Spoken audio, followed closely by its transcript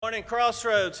morning,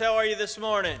 Crossroads. How are you this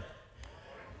morning?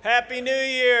 Happy New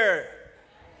Year.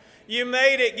 You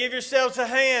made it. Give yourselves a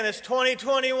hand. It's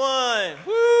 2021.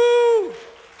 Woo!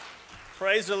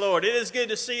 Praise the Lord. It is good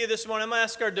to see you this morning. I'm going to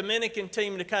ask our Dominican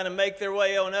team to kind of make their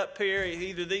way on up here,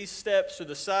 either these steps or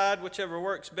the side, whichever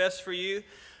works best for you.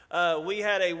 We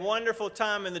had a wonderful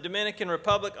time in the Dominican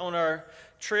Republic on our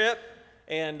trip.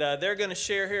 And they're going to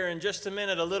share here in just a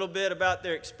minute a little bit about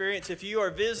their experience. If you are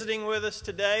visiting with us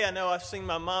today, I know I've seen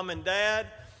my mom and dad.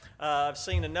 I've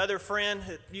seen another friend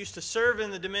who used to serve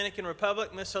in the Dominican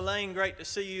Republic, Miss Elaine. Great to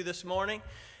see you this morning.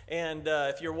 And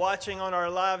if you're watching on our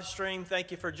live stream,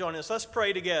 thank you for joining us. Let's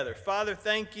pray together. Father,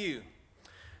 thank you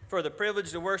for the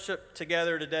privilege to worship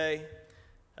together today.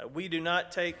 We do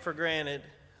not take for granted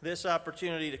this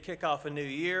opportunity to kick off a new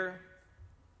year,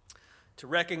 to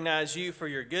recognize you for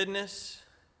your goodness,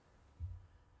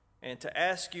 and to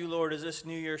ask you, Lord, as this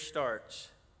new year starts,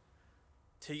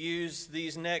 to use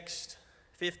these next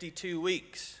 52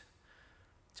 weeks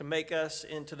to make us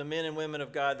into the men and women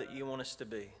of God that you want us to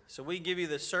be. So we give you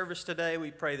this service today. We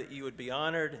pray that you would be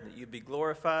honored and that you'd be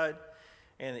glorified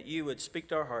and that you would speak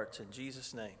to our hearts. In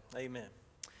Jesus' name, amen.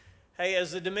 Hey,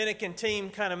 as the Dominican team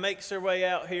kind of makes their way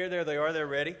out here, there they are, they're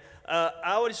ready.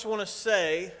 I just want to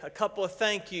say a couple of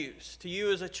thank yous to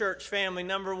you as a church family.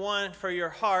 Number one, for your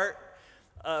heart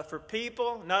for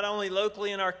people, not only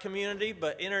locally in our community,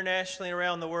 but internationally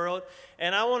around the world.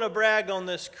 And I want to brag on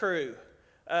this crew.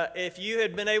 If you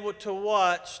had been able to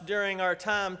watch during our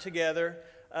time together,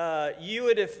 you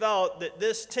would have thought that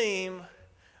this team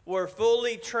were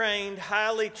fully trained,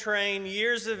 highly trained,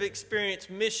 years of experience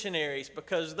missionaries,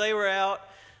 because they were out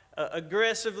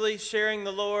aggressively sharing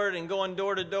the Lord and going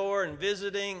door to door and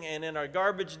visiting and in our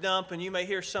garbage dump. And you may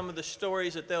hear some of the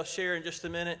stories that they'll share in just a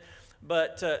minute.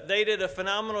 But they did a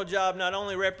phenomenal job not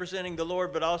only representing the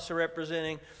Lord, but also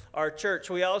representing our church.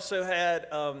 We also had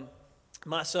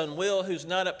my son Will, who's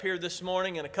not up here this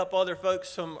morning, and a couple other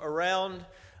folks from around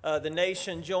the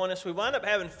nation join us. We wound up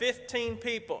having 15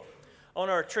 people on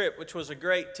our trip, which was a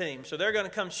great team. So they're going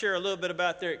to come share a little bit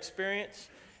about their experience.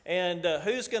 And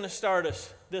who's going to start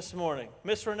us this morning?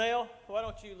 Miss Renelle, why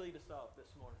don't you lead us off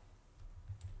this morning?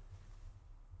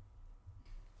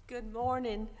 Good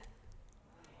morning.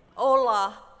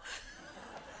 Hola.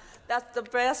 That's the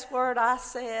best word I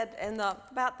said, and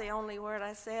about the only word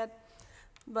I said.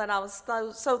 But I was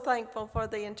so thankful for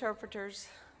the interpreters.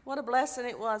 What a blessing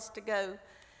it was to go.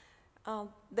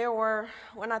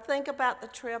 When I think about the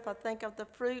trip, I think of the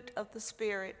fruit of the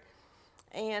Spirit.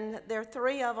 And there are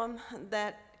three of them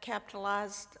that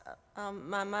capitalized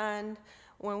my mind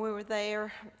when we were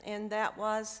there. And that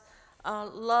was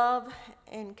love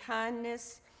and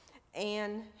kindness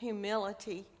and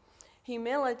humility.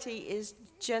 Humility is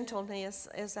gentleness,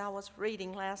 as I was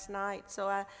reading last night. So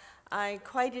I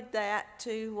equated that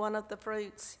to one of the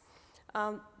fruits.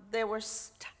 There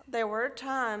were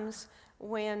times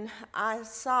when I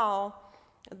saw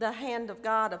the hand of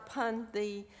God upon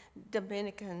the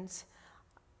Dominicans,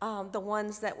 the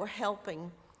ones that were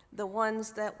helping, the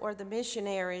ones that were the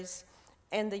missionaries,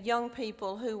 and the young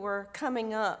people who were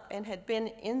coming up and had been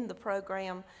in the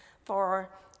program for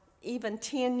even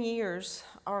 10 years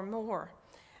or more,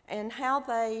 and how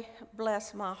they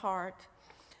blessed my heart.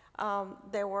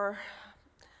 There were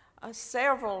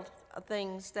several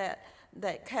things that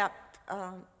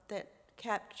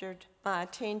captured my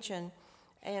attention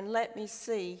and let me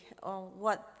see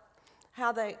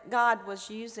how God was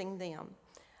using them.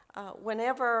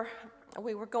 Whenever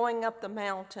we were going up the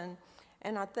mountain,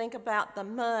 and I think about the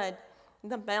mud,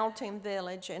 the mountain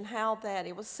village, and how that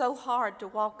it was so hard to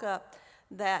walk up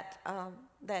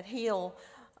that hill,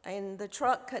 and the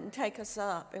truck couldn't take us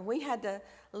up, and we had to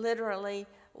literally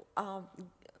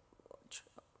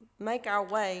make our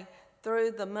way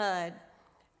through the mud.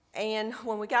 And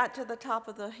when we got to the top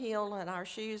of the hill, and our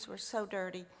shoes were so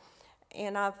dirty,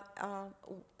 and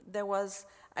there was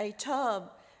a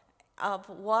tub of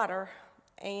water,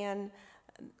 and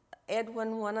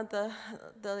Edwin, one of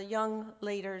the young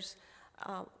leaders,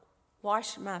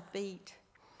 washed my feet,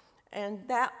 and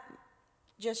that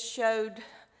just showed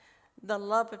the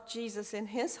love of Jesus in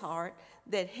his heart,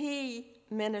 that he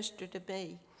ministered to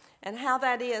me, and how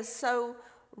that is so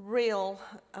real,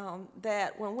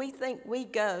 that when we think we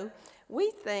go,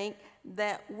 we think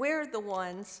that we're the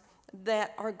ones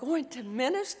that are going to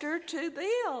minister to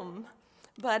them,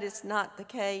 but it's not the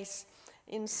case.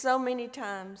 In so many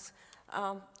times,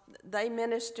 they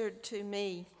ministered to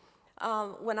me.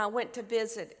 When I went to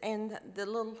visit, and the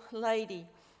little lady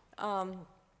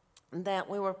that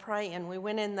we were praying, we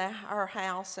went in our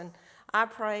house, and I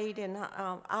prayed, and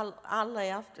I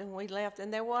left, and we left,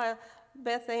 and there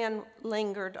Beth Ann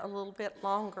lingered a little bit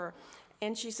longer,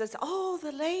 and she says, "Oh,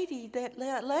 the lady that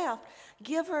left,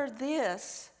 give her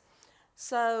this."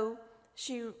 So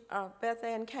Beth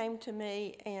Ann came to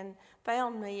me and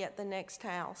found me at the next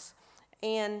house,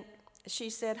 and she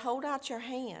said, "Hold out your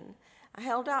hand." I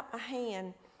held out my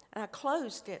hand, and I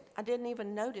closed it. I didn't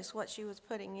even notice what she was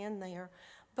putting in there,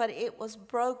 but it was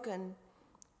broken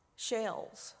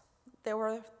shells. There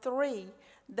were 3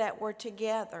 that were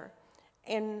together,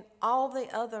 and all the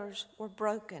others were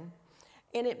broken.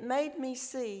 And it made me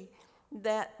see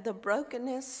that the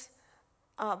brokenness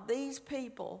of these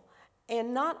people,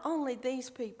 and not only these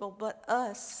people, but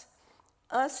us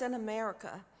in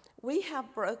America, we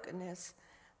have brokenness,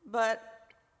 but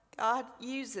God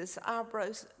uses our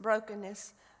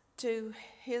brokenness to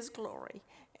His glory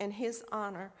and His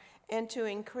honor and to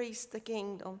increase the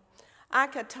kingdom. I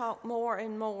could talk more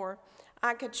and more.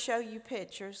 I could show you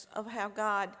pictures of how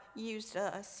God used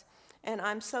us, and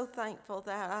I'm so thankful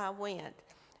that I went.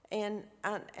 And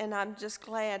I'm just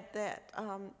glad that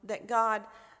that God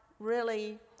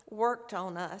really worked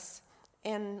on us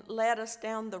and led us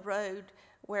down the road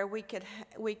where we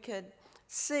could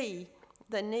see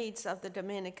the needs of the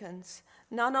Dominicans.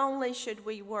 Not only should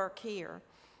we work here,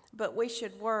 but we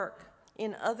should work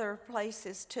in other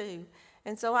places too.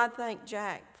 And so I thank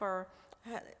Jack for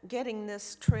getting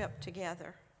this trip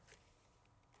together.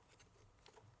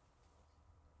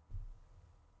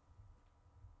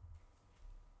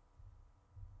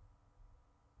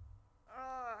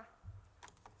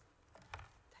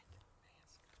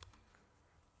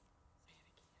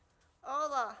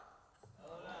 Hola.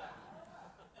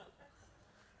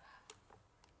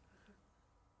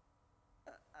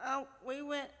 We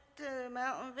went to the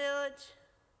mountain village,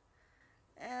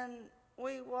 and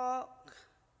we walked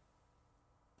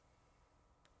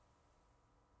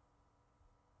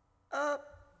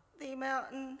up the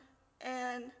mountain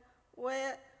and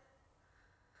wet,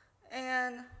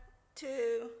 and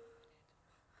to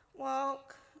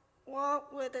walk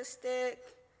with a stick,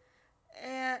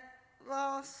 and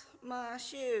lost my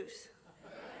shoes.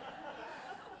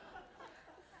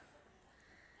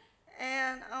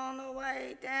 And on the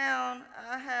way down,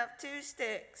 I have 2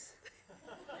 sticks.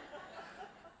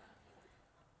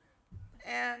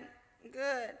 And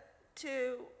good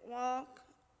to walk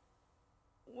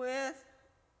with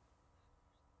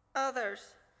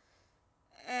others,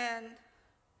 and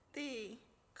they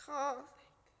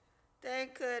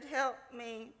could help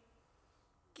me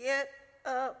get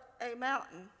up a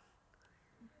mountain.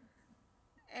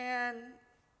 And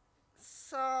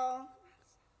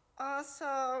I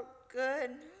saw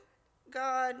good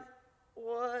God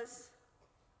was.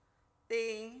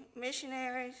 The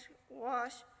missionaries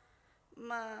washed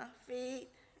my feet,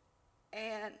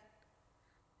 and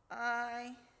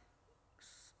I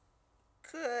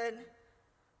could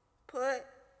put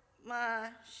my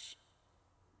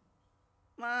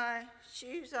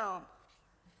shoes on.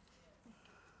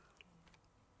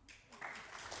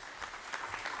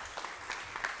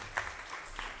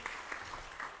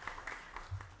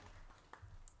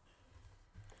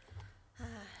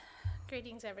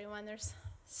 Greetings, everyone. There's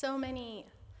so many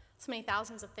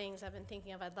thousands of things I've been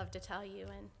thinking of I'd love to tell you.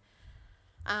 And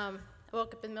I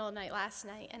woke up in the middle of the night last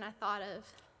night, and I thought of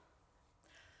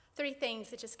 3 things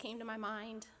that just came to my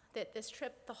mind that this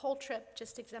trip, the whole trip,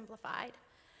 just exemplified.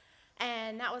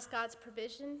 And that was God's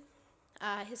provision,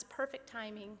 His perfect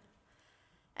timing,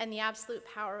 and the absolute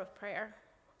power of prayer.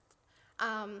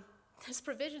 His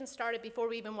provision started before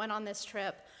we even went on this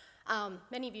trip.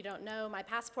 Many of you don't know, my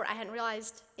passport, I hadn't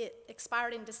realized it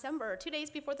expired in December, 2 days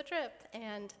before the trip,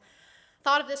 and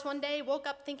thought of this one day, woke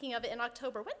up thinking of it in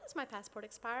October. When does my passport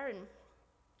expire? And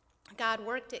God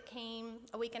worked. It came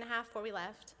a week and a half before we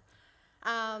left.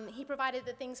 He provided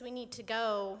the things we need to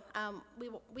go.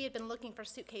 We had been looking for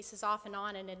suitcases off and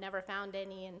on and had never found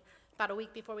any, and about a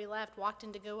week before we left, walked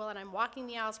into Goodwill, and I'm walking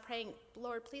the aisles praying,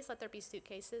 Lord, please let there be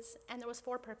suitcases, and there was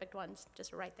 4 perfect ones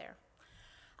just right there.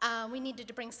 We needed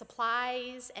to bring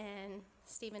supplies, and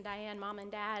Steve and Diane, Mom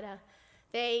and Dad,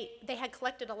 they had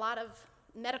collected a lot of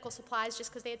medical supplies just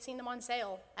because they had seen them on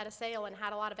sale, at a sale, and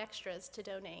had a lot of extras to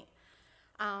donate.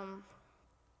 And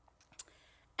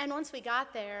once we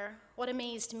got there, what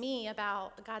amazed me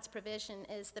about God's provision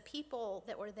is the people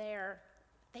that were there,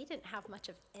 they didn't have much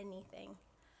of anything,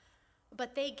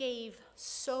 but they gave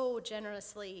so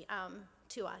generously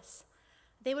to us.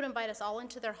 They would invite us all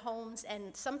into their homes,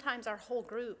 and sometimes our whole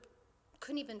group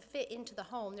couldn't even fit into the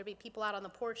home. There'd be people out on the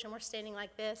porch, and we're standing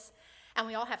like this, and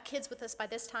we all have kids with us by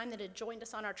this time that had joined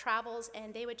us on our travels,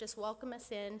 and they would just welcome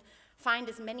us in, find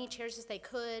as many chairs as they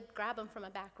could, grab them from a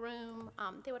back room.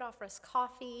 They would offer us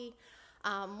coffee.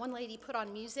 One lady put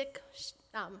on music,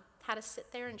 had us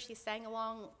sit there, and she sang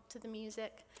along to the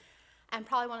music. And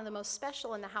probably one of the most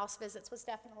special in the house visits was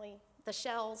definitely the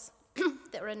shells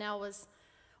that Renelle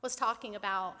was talking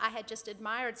about. I had just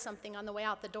admired something on the way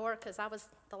out the door because I was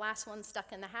the last one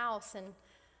stuck in the house,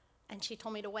 and she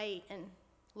told me to wait and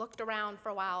looked around for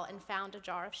a while and found a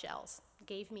jar of shells,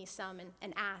 gave me some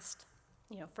and asked,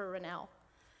 for Renelle.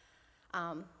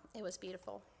 It was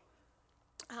beautiful.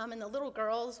 And the little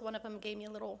girls, one of them gave me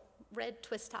a little red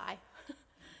twist tie.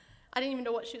 I didn't even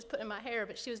know what she was putting in my hair,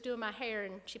 but she was doing my hair,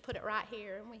 and she put it right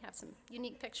here, and we have some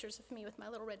unique pictures of me with my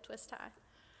little red twist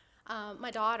tie. My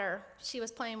daughter, she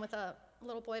was playing with a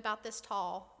little boy about this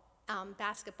tall,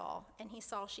 basketball, and he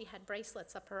saw she had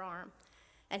bracelets up her arm,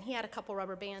 and he had a couple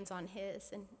rubber bands on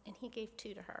his, and he gave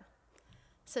 2 to her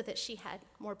so that she had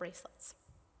more bracelets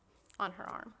on her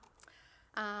arm.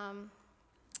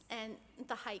 And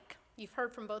the hike, you've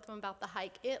heard from both of them about the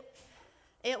hike.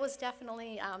 It was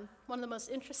definitely one of the most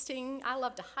interesting. I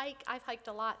love to hike. I've hiked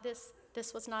a lot.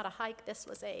 This was not a hike. This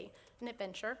was an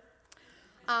adventure.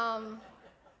 And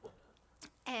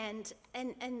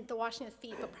the washing of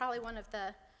feet, but probably one of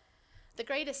the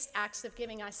greatest acts of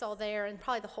giving I saw there, and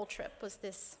probably the whole trip, was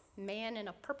this man in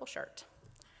a purple shirt.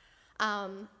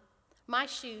 My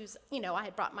shoes, I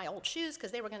had brought my old shoes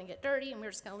because they were going to get dirty, and we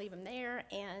were just going to leave them there,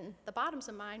 and the bottoms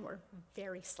of mine were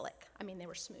very slick. I mean, they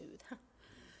were smooth.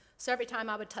 So every time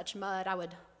I would touch mud, I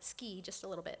would ski just a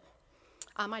little bit.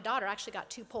 My daughter actually got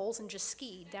 2 poles and just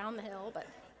skied down the hill, but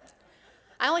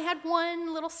I only had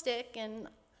one little stick, and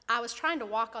I was trying to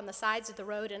walk on the sides of the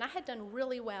road, and I had done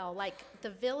really well. Like,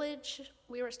 the village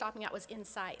we were stopping at was in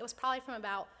sight. It was probably from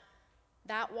about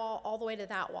that wall all the way to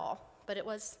that wall, but it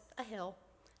was a hill,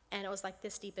 and it was like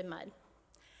this deep in mud.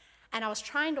 And I was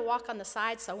trying to walk on the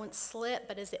sides so I wouldn't slip,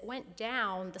 but as it went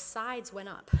down, the sides went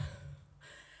up.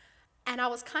 And I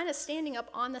was kind of standing up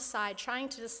on the side trying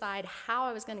to decide how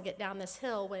I was going to get down this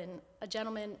hill when a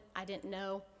gentleman I didn't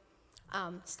know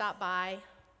stopped by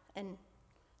and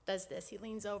does this. He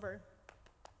leans over,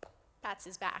 pats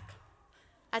his back,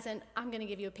 as in, I'm going to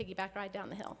give you a piggyback ride down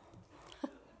the hill.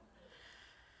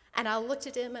 And I looked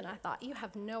at him and I thought, you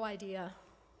have no idea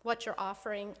what you're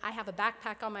offering. I have a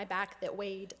backpack on my back that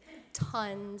weighed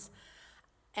tons,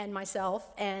 and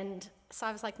myself, and so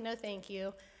I was like, no thank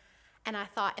you. And I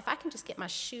thought, if I can just get my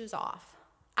shoes off,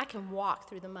 I can walk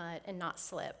through the mud and not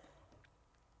slip.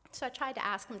 So I tried to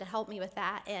ask him to help me with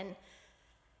that, and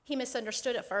he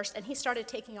misunderstood at first, and he started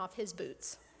taking off his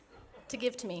boots to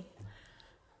give to me.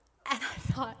 And I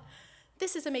thought,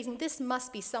 this is amazing. This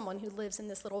must be someone who lives in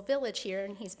this little village here,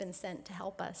 and he's been sent to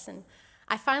help us. And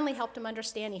I finally helped him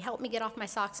understand. He helped me get off my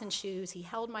socks and shoes. He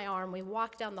held my arm. We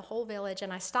walked down the whole village,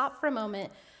 and I stopped for a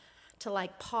moment to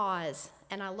pause,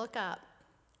 and I look up,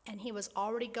 and he was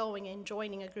already going and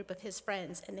joining a group of his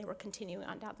friends, and they were continuing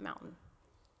on down the mountain.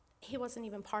 He wasn't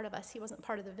even part of us. He wasn't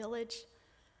part of the village,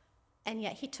 and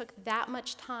yet he took that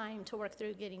much time to work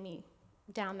through getting me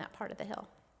down that part of the hill.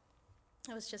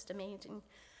 It was just amazing.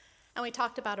 And we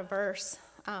talked about a verse.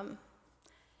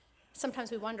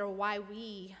 Sometimes we wonder why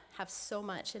we have so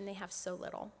much and they have so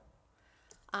little.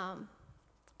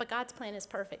 But God's plan is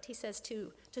perfect. He says,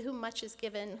 to whom much is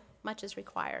given, much is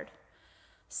required.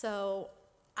 So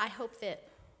I hope that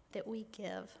we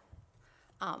give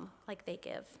like they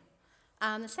give.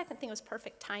 The second thing was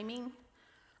perfect timing.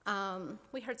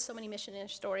 We heard so many missionary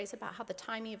stories about how the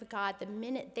timing of God, the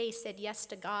minute they said yes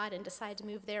to God and decided to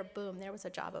move there, boom, there was a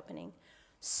job opening.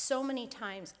 So many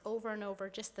times, over and over,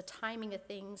 just the timing of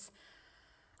things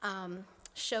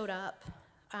showed up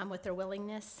with their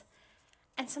willingness.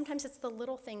 And sometimes it's the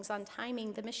little things on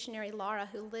timing. The missionary Laura,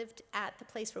 who lived at the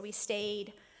place where we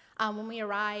stayed, when we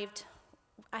arrived,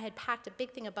 I had packed a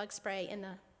big thing of bug spray in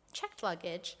the checked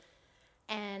luggage,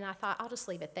 and I thought, I'll just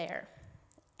leave it there.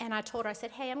 And I told her, I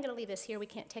said, hey, I'm going to leave this here. We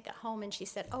can't take it home. And she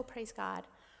said, oh, praise God.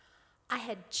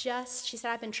 She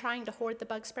said, I've been trying to hoard the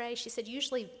bug spray. She said,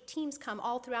 usually teams come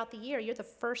all throughout the year. You're the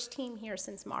first team here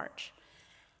since March.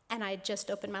 And I had just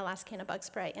opened my last can of bug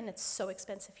spray, and it's so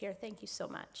expensive here. Thank you so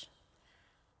much.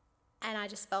 And I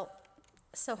just felt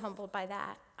so humbled by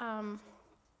that. And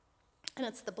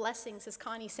it's the blessings, as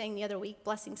Connie sang the other week,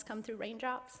 blessings come through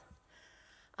raindrops.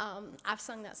 I've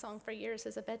sung that song for years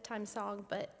as a bedtime song,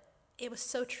 but it was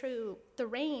so true. The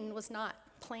rain was not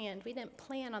planned. We didn't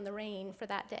plan on the rain for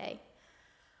that day.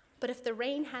 But if the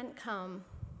rain hadn't come,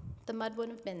 the mud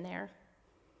wouldn't have been there.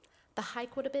 The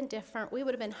hike would have been different. We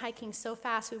would have been hiking so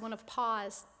fast we wouldn't have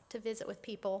paused to visit with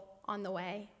people on the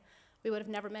way. We would have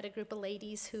never met a group of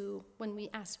ladies who, when we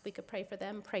asked if we could pray for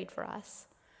them, prayed for us.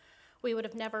 We would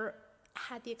have never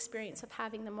had the experience of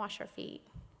having them wash our feet.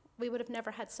 we would have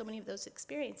never had so many of those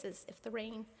experiences if the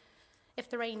rain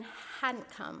hadn't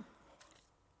come.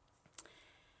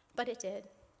 But it did.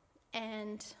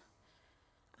 And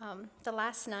the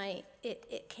last night,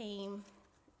 it came,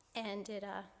 and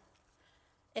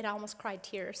it almost cried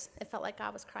tears. It felt like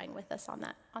God was crying with us on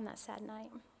that sad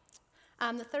night.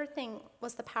 The third thing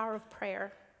was the power of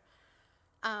prayer.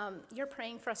 You're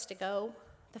praying for us to go.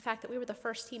 The fact that we were the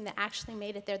first team that actually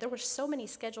made it there. There were so many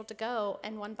scheduled to go,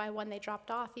 and one by one they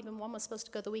dropped off. Even one was supposed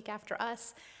to go the week after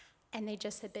us, and they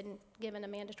just had been given a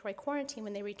mandatory quarantine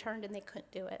when they returned, and they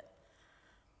couldn't do it.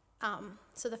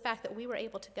 So the fact that we were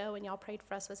able to go and y'all prayed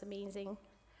for us was amazing.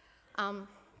 And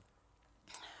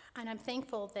I'm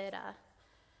thankful that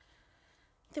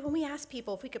when we asked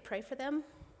people if we could pray for them,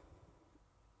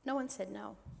 no one said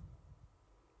no.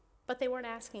 But they weren't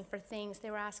asking for things.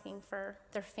 They were asking for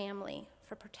their family,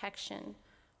 for protection,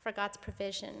 for God's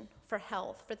provision, for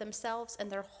health, for themselves and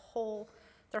their whole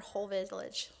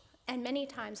village. And many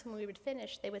times when we would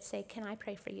finish, they would say, "Can I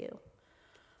pray for you?"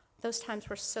 Those times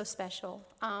were so special.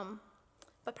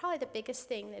 But probably the biggest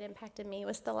thing that impacted me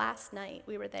was the last night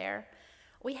we were there.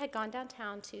 We had gone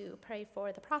downtown to pray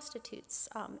for the prostitutes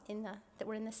that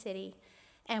were in the city,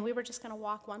 and we were just going to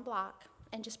walk one block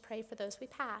and just pray for those we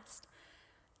passed.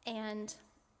 And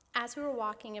as we were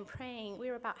walking and praying, we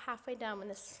were about halfway done when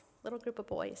this little group of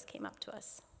boys came up to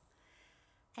us.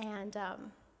 And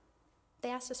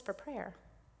they asked us for prayer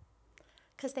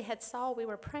because they had saw we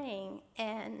were praying.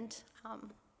 And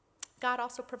God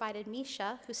also provided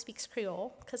Misha, who speaks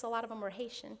Creole, because a lot of them were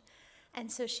Haitian.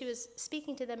 And so she was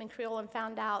speaking to them in Creole and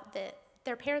found out that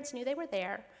their parents knew they were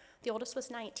there. The oldest was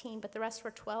 19, but the rest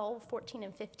were 12, 14,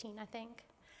 and 15, I think.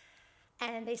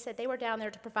 And they said they were down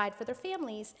there to provide for their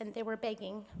families, and they were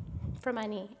begging for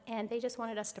money. And they just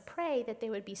wanted us to pray that they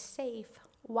would be safe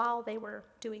while they were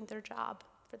doing their job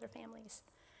for their families.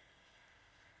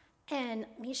 And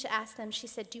Misha asked them, she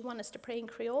said, "Do you want us to pray in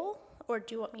Creole, or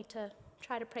do you want me to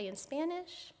try to pray in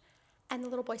Spanish?" And the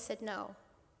little boy said, "No,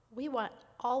 we want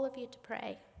all of you to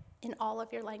pray in all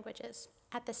of your languages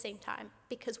at the same time,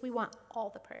 because we want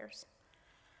all the prayers."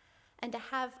 And to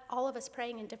have all of us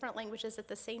praying in different languages at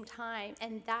the same time,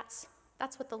 and that's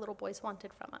what the little boys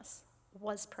wanted from us,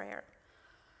 was prayer.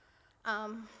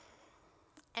 Now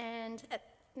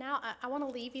I want to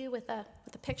leave you with a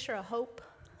picture of hope.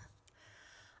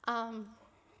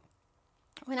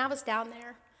 When I was down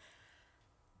there,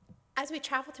 as we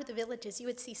traveled through the villages, you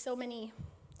would see so many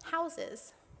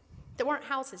houses that weren't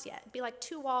houses yet. It'd be like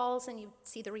two walls, and you'd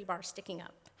see the rebar sticking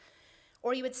up.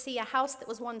 Or you would see a house that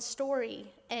was one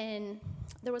story, and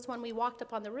there was one we walked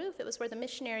up on the roof. It was where the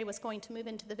missionary was going to move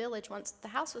into the village once the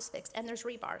house was fixed, and there's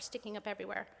rebar sticking up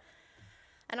everywhere.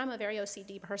 And I'm a very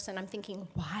OCD person. I'm thinking,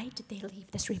 why did they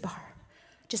leave this rebar?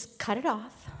 Just cut it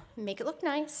off, make it look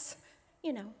nice.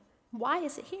 Why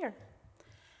is it here?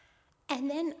 And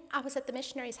then I was at the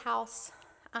missionary's house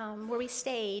where we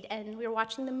stayed, and we were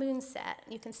watching the moon set.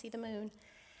 You can see the moon.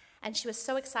 And she was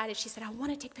so excited. She said, "I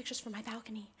want to take pictures from my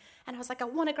balcony." And I was like, "I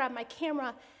want to grab my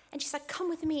camera." And she's like, "Come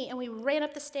with me." And we ran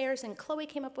up the stairs, and Chloe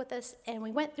came up with us, and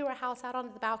we went through her house out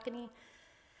onto the balcony,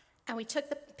 and we took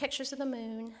the pictures of the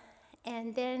moon.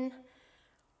 And then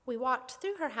we walked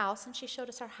through her house, and she showed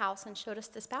us our house and showed us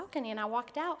this balcony. And I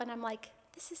walked out, and I'm like,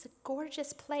 this is a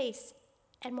gorgeous place.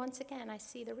 And once again, I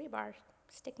see the rebar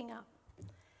sticking up.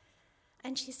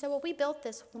 And she said, "Well, we built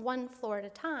this one floor at a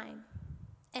time.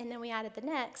 And then we added the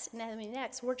next, and then the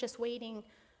next. We're just waiting.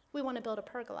 We want to build a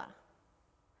pergola."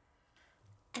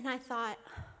 And I thought,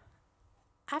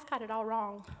 I've got it all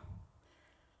wrong.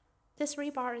 This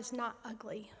rebar is not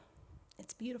ugly.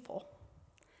 It's beautiful.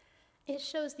 It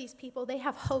shows these people they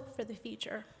have hope for the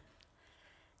future.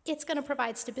 It's going to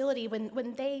provide stability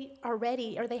when they are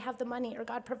ready, or they have the money, or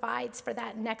God provides for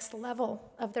that next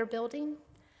level of their building.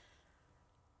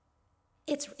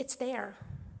 It's there.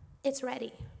 It's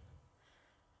ready.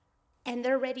 And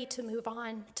they're ready to move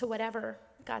on to whatever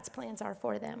God's plans are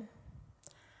for them.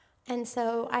 And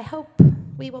so I hope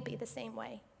we will be the same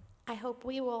way. I hope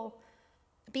we will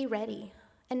be ready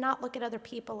and not look at other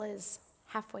people as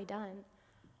halfway done,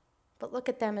 but look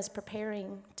at them as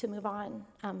preparing to move on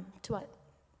to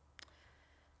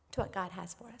what God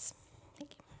has for us.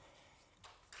 Thank you.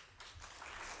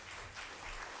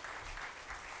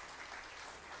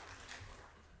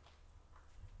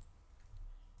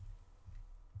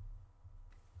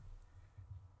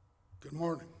 Good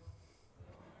morning.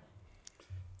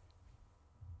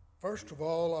 First of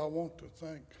all, I want to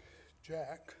thank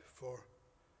Jack for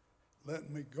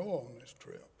letting me go on this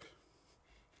trip.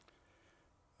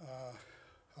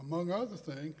 Among other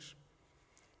things,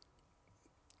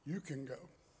 you can go.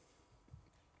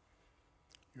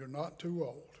 You're not too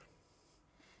old.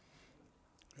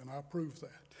 and I proved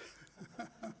that.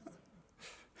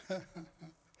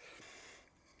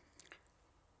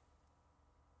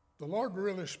 The Lord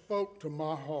really spoke to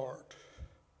my heart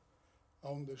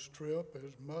on this trip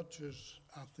as much as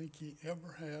I think He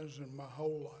ever has in my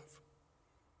whole life.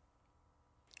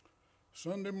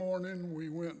 Sunday morning, we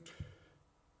went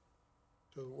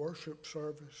to the worship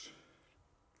service,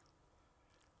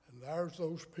 and there's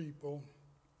those people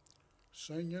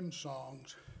singing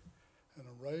songs and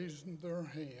raising their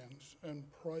hands and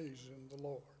praising the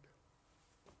Lord.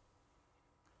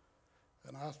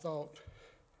 And I thought,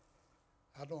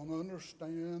 I don't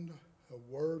understand a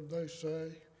word they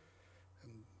say,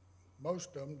 and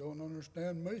most of them don't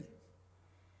understand me.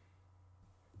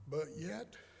 But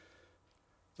yet,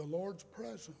 the Lord's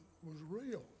presence was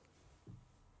real.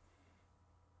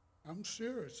 I'm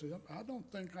serious. I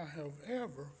don't think I have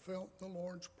ever felt the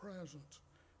Lord's presence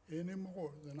any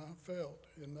more than I felt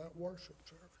in that worship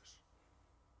service.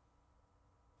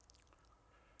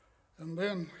 And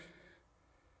then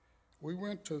we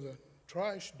went to the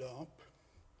trash dump.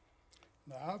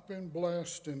 Now, I've been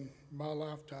blessed in my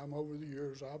lifetime over the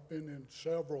years. I've been in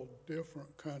several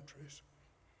different countries,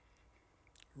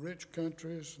 rich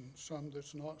countries and some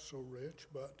that's not so rich,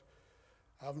 but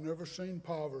I've never seen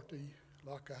poverty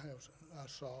like I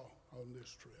saw on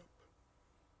this trip.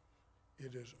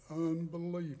 It is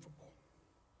unbelievable,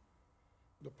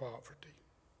 the poverty.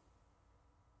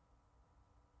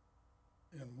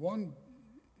 In one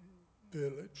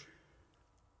village,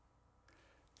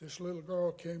 this little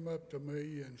girl came up to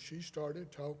me and she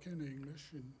started talking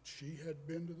English, and she had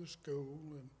been to the school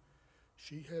and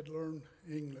she had learned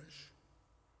English.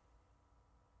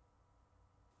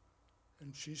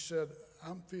 And she said,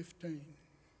 I'm 15.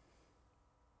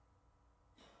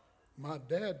 My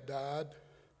dad died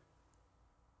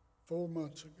 4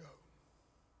 months ago.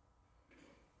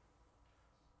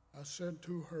 I said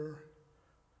to her,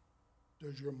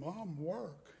 does your mom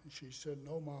work? And she said,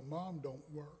 no, my mom don't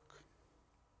work.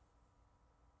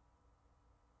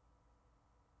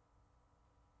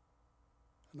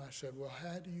 And I said, well,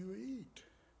 how do you eat?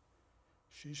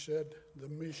 She said, the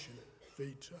mission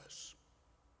feeds us.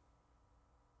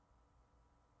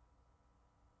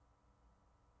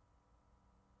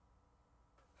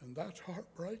 And that's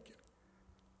heartbreaking,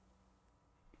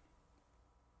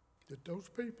 that those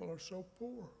people are so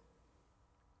poor.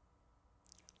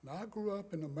 Now, I grew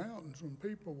up in the mountains when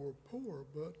people were poor,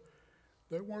 but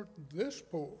they weren't this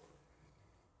poor.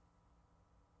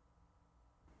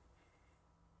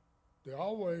 They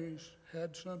always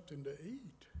had something to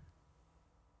eat.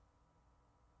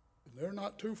 And they're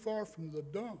not too far from the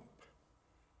dump.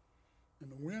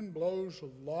 And the wind blows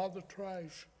a lot of the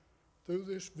trash through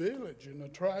this village, and the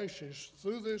trash is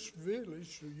through this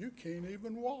village, so you can't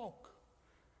even walk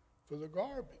for the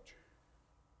garbage.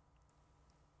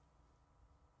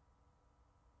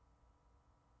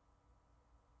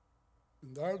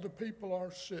 And there the people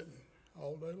are sitting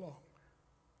all day long.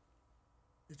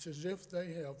 It's as if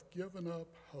they have given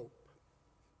up hope.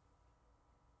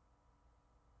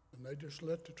 And they just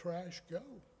let the trash go.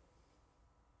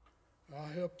 I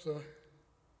helped the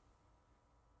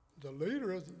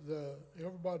leader of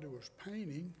everybody was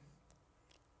painting.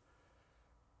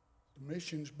 The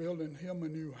mission's building him a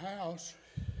new house,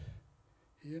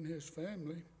 he and his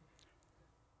family.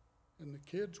 And the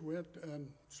kids went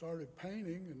and started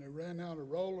painting, and they ran out of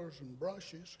rollers and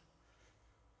brushes.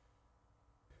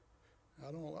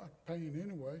 I don't like paint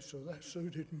anyway, so that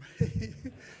suited me.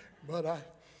 But I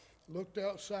looked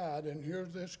outside, and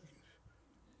here's the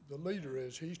leader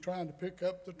is. He's trying to pick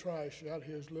up the trash out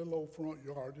his little old front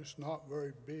yard. It's not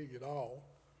very big at all.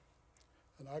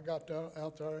 And I got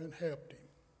out there and helped him.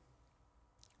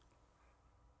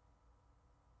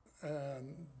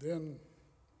 And then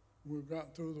we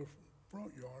got through the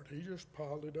front yard. He just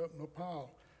piled it up in a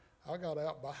pile. I got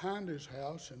out behind his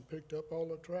house and picked up all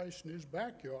the trash in his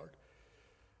backyard.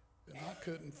 And I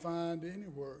couldn't find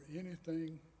anywhere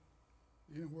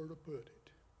to put it.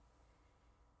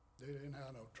 They didn't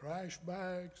have no trash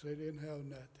bags. They didn't have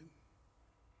nothing.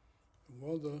 And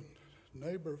one of the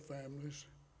neighbor families,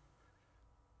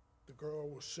 the girl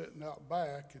was sitting out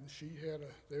back, and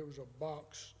there was a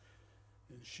box,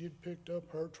 and she'd picked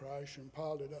up her trash and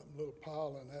piled it up in a little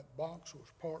pile, and that box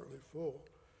was partly full.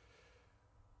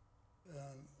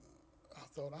 And I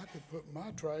thought I could put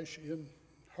my trash in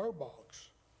her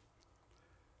box.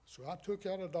 So I took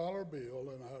out a $1 bill,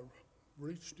 and I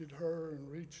reached at her and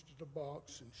reached at the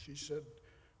box, and she said,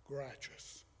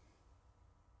 gracias.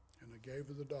 And I gave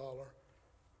her the $1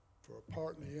 for a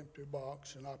partly empty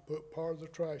box, and I put part of the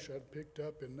trash I'd picked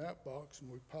up in that box, and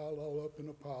we piled all up in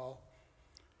a pile.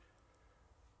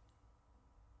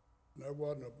 And there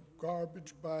wasn't a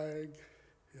garbage bag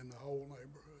in the whole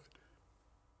neighborhood.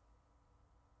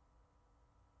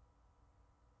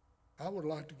 I would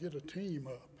like to get a team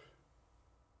up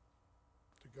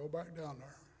to go back down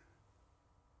there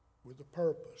with the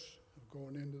purpose of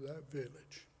going into that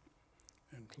village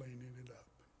and cleaning it up.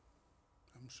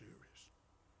 I'm serious.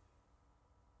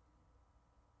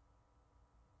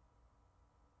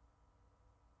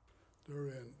 They're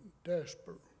in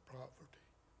desperate poverty.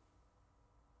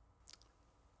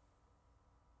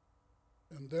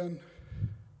 And then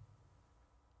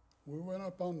we went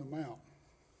up on the mountain.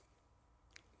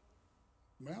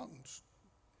 Mountains,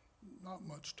 not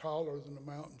much taller than the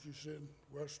mountains you see in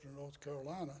western North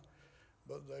Carolina,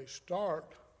 but they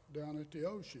start down at the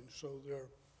ocean, so they're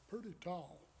pretty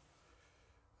tall.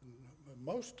 And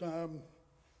most time,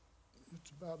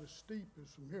 it's about as steep as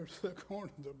from here to the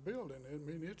corner of the building. I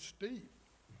mean, it's steep.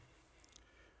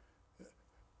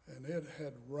 And it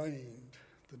had rained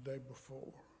the day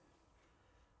before.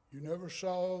 You never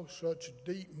saw such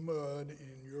deep mud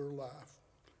in your life.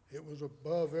 It was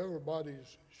above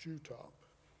everybody's shoe top.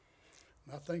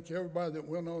 And I think everybody that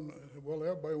went on, well,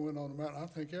 everybody went on the mountain. I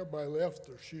think everybody left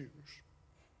their shoes.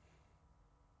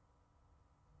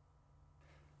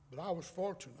 But I was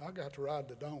fortunate. I got to ride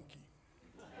the donkey.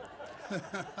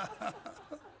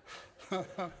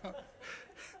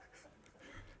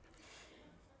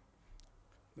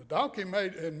 The donkey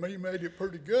made it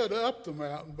pretty good up the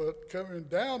mountain, but coming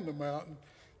down the mountain,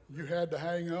 you had to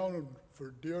hang on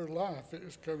for dear life. It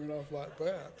was coming off like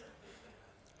that.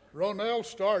 Ronelle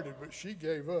started, but she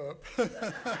gave up.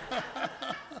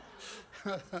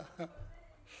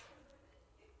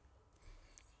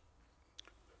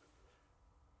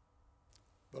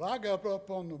 But I got up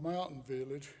on the mountain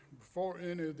village before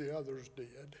any of the others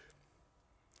did.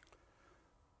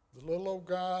 The little old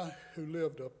guy who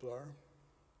lived up there,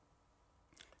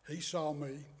 he saw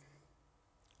me,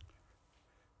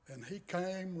 and he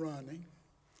came running,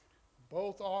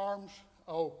 both arms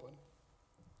open,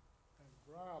 and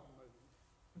grabbed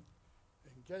me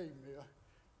and gave me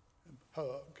a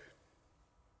hug.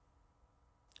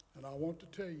 And I want to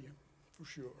tell you for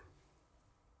sure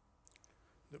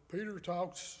that Peter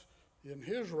talks in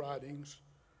his writings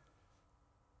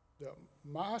that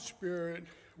my spirit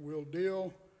will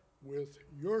deal with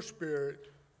your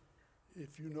spirit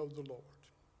if you know the Lord,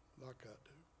 like I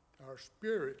do. Our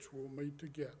spirits will meet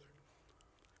together.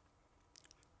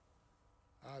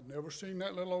 I'd never seen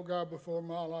that little old guy before in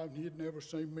my life, and he'd never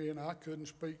seen me, and I couldn't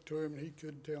speak to him, and he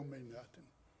couldn't tell me nothing.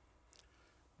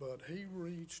 But he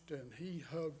reached and he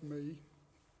hugged me,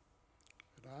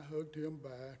 and I hugged him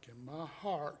back, and my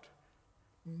heart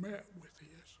met with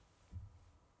his.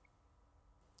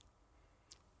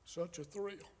 Such a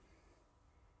thrill,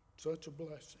 such a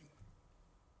blessing.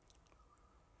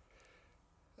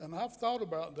 And I've thought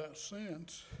about that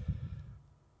since.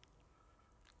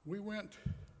 We went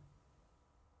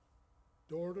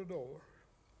door to door,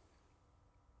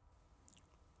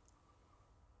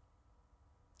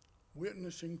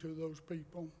 witnessing to those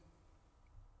people.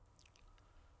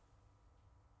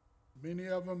 Many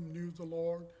of them knew the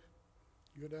Lord.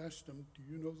 You'd ask them, do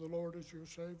you know the Lord as your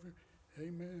Savior?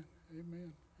 Amen,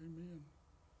 amen, amen.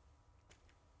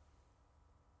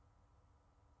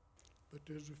 But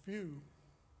there's a few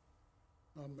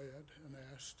I met and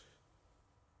asked.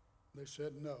 They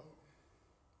said no.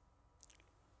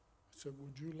 I said,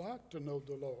 would you like to know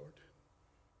the Lord?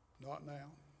 Not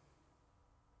now.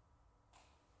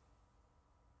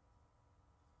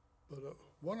 But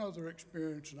one other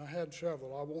experience, and I had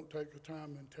several, I won't take the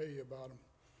time and tell you about them,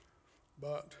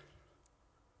 but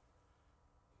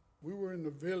we were in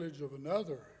the village of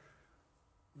another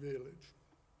village,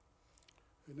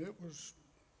 and it was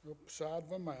up the side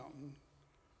of a mountain.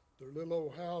 Their little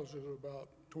old houses are about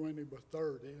 20 by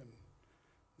 30, and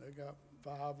they got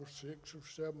 5 or 6 or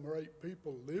 7 or 8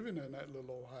 people living in that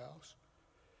little old house.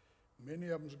 Many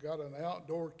of them's got an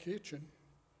outdoor kitchen.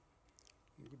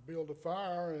 You could build a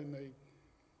fire, and they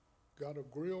got a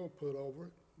grill put over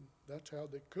it. That's how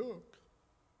they cook.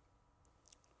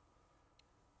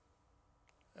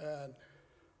 And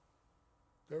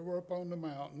they were up on the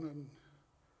mountain, and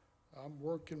I'm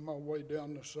working my way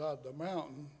down the side of the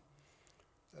mountain,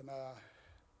 and I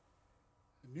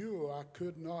knew I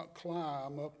could not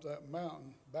climb up that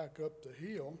mountain, back up the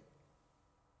hill.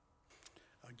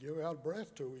 I'd give out of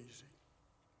breath too easy.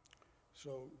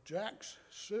 So Jack's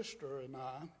sister and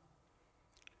I,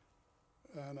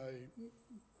 and a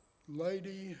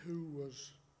lady who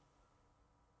was,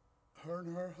 her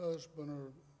and her husband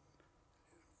are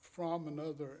from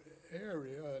another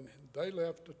area, and they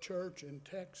left a church in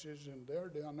Texas, and they're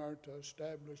down there to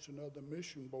establish another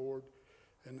mission board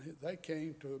And they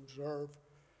came to observe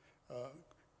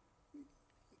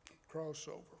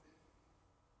crossover.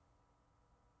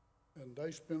 And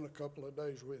they spent a couple of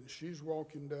days with us. She's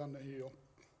walking down the hill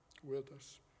with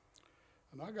us.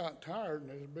 And I got tired, and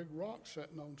there's a big rock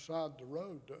sitting on the side of the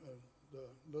road, the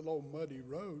little old muddy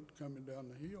road coming down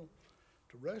the hill,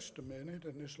 to rest a minute.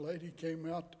 And this lady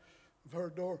came out of her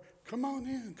door, come on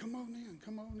in, come on in,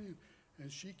 come on in.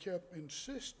 And she kept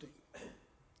insisting.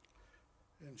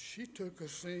 And she took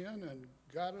us in and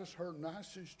got us her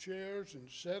nicest chairs and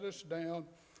set us down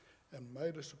and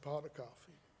made us a pot of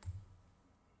coffee.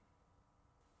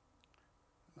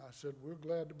 And I said, we're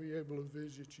glad to be able to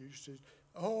visit you. She said,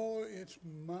 oh, it's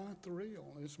my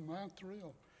thrill. It's my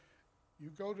thrill. You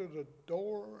go to the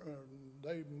door, and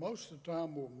they most of the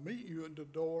time will meet you at the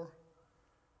door,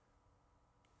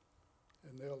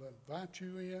 and they'll invite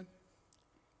you in,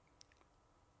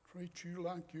 treat you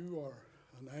like you are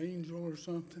an angel or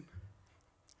something,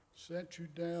 set you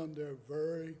down. They're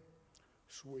very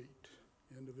sweet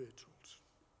individuals.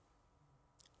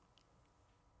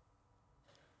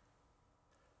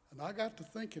 And I got to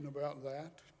thinking about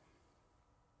that.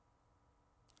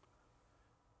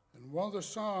 In one of the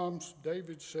Psalms,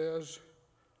 David says,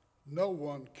 no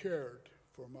one cared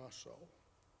for my soul.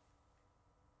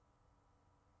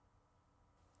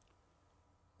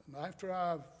 And after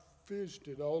I've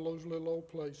visited all those little old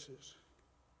places,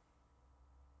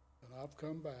 and I've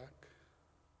come back,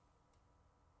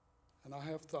 and I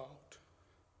have thought,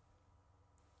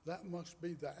 that must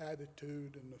be the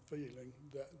attitude and the feeling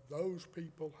that those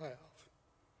people have,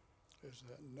 is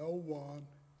that no one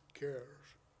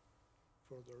cares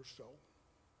for their soul.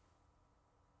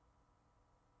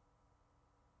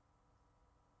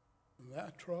 And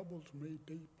that troubles me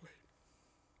deeply.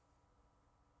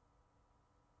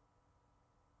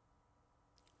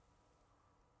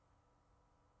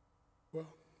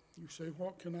 Well, you say,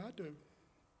 what can I do?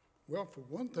 Well, for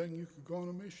one thing, you could go on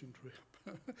a mission trip.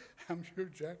 I'm sure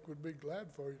Jack would be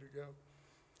glad for you to go.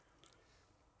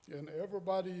 And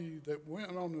everybody that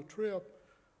went on the trip,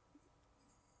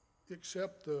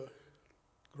 except the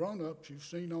grown-ups you've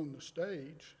seen on the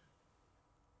stage,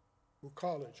 were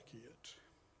college kids.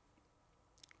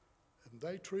 And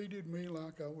they treated me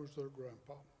like I was their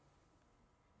grandpa.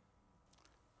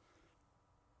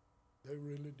 They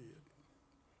really did.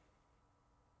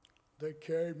 They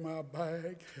carried my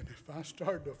bag, and if I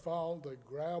started to fall, they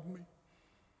grabbed me.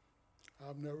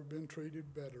 I've never been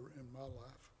treated better in my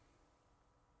life.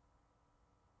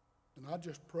 And I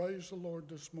just praise the Lord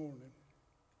this morning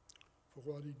for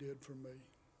what he did for me.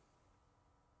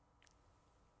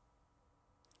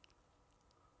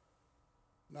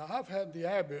 Now, I've had the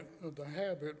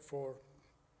habit for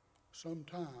some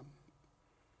time.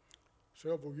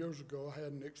 Several years ago, I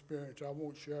had an experience. I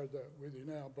won't share that with you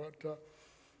now, but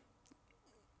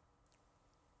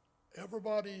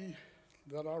everybody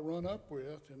that I run up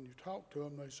with, and you talk to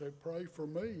them, they say, pray for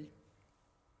me.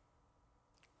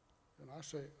 And I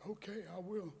say, okay, I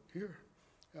will, here.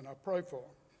 And I pray for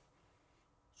them.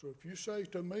 So if you say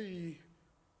to me,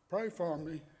 pray for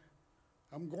me,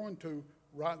 I'm going to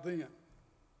right then.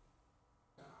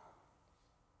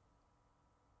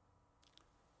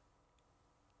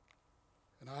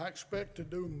 And I expect to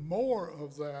do more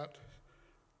of that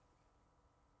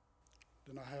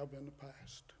than I have in the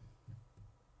past,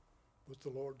 with the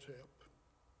Lord's help.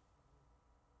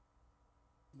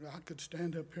 I could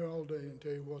stand up here all day and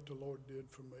tell you what the Lord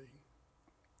did for me.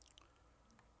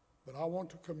 But I want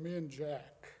to commend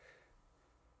Jack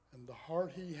and the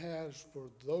heart he has for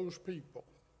those people,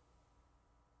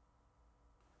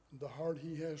 and the heart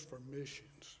he has for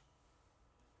missions.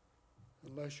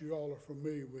 Unless you all are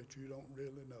familiar with it, you don't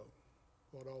really know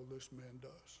what all this man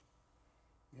does.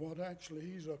 What actually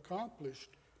he's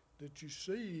accomplished that you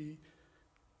see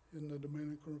in the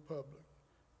Dominican Republic.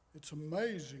 It's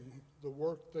amazing the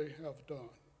work they have done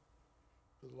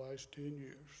for the last 10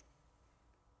 years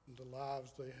and the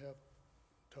lives they have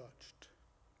touched.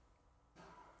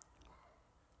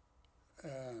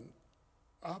 And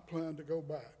I plan to go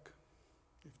back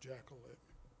if Jack will let me.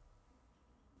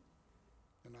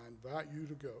 And I invite you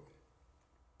to go.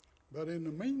 But in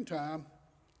the meantime,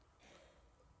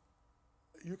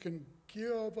 you can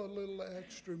give a little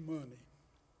extra money.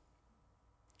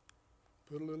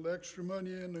 Put a little extra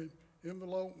money in the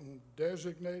envelope and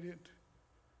designate it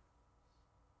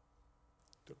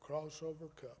to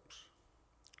Crossover Cups.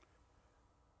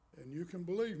 And you can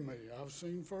believe me, I've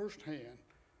seen firsthand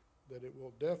that it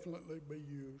will definitely be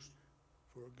used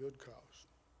for a good cause.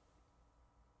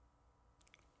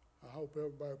 I hope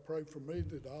everybody pray for me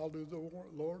that I'll do the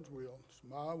Lord's will. It's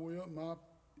my will, my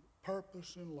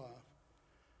purpose in life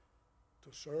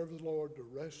to serve the Lord the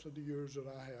rest of the years that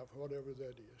I have, whatever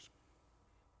that is.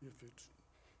 If it's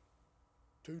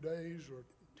 2 days or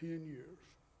 10 years,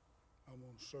 I'm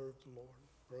going to serve the Lord.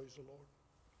 Praise the Lord.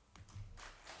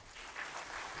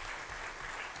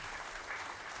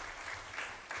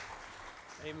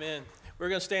 Amen. We're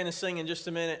going to stand and sing in just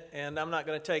a minute, and I'm not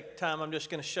going to take time. I'm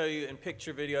just going to show you in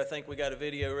picture video. I think we got a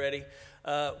video ready.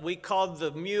 We called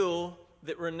the mule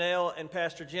that Renell and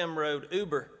Pastor Jim rode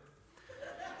Uber,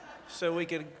 so we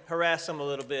could harass them a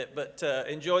little bit. But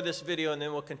enjoy this video, and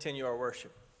then we'll continue our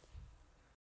worship.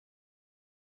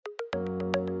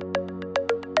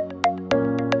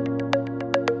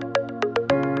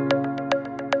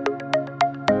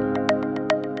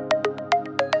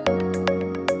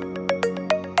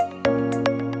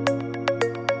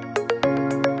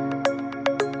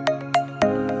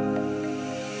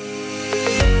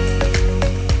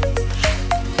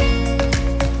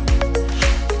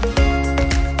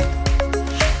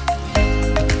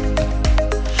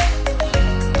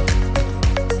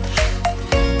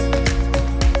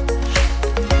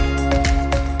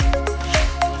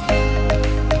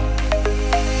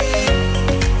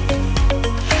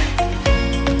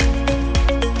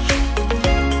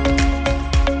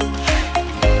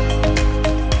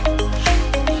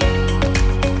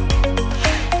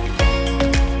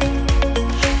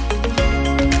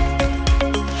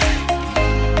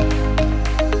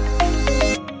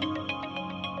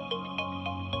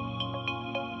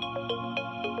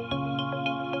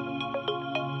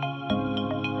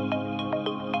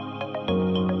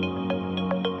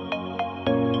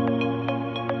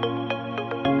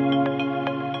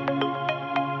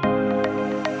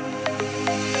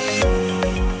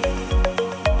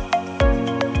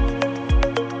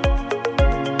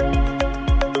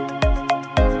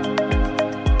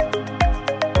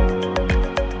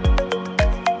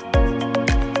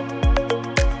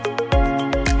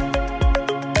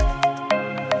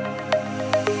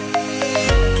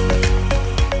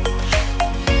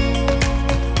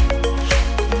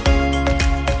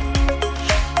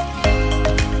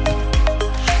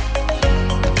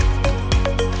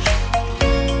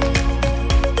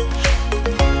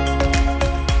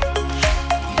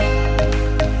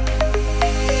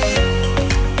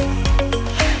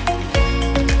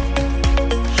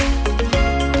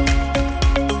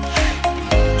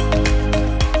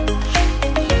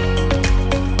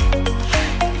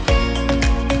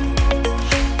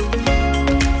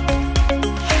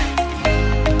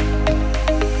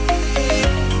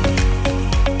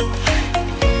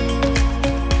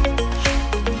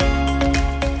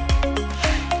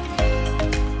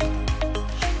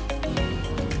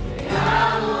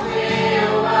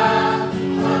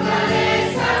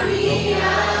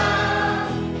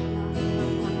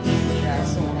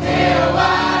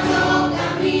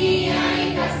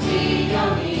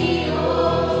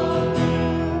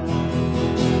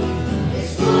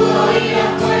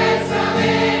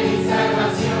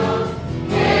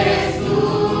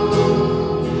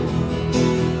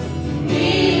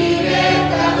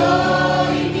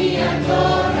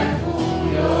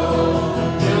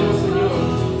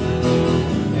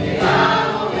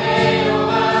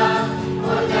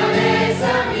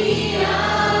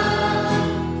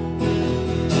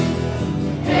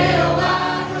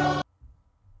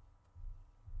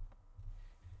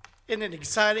 Isn't it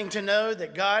exciting to know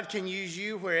that God can use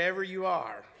you wherever you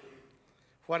are?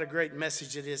 What a great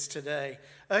message it is today.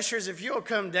 Ushers, if you'll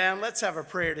come down, let's have a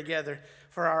prayer together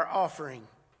for our offering.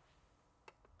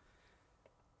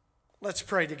 Let's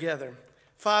pray together.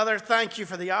 Father, thank you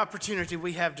for the opportunity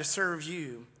we have to serve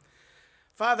you.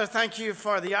 Father, thank you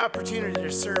for the opportunity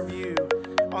to serve you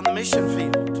on the mission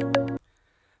field.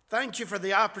 Thank you for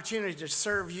the opportunity to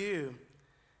serve you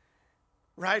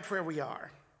right where we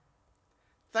are.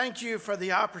 Thank you for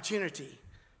the opportunity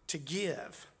to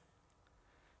give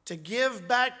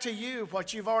back to you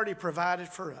what you've already provided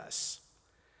for us.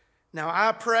 Now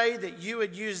I pray that you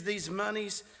would use these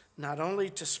monies not only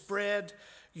to spread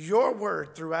your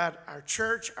word throughout our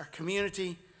church, our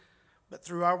community, but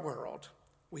through our world.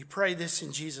 We pray this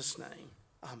in Jesus' name.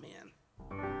 Amen.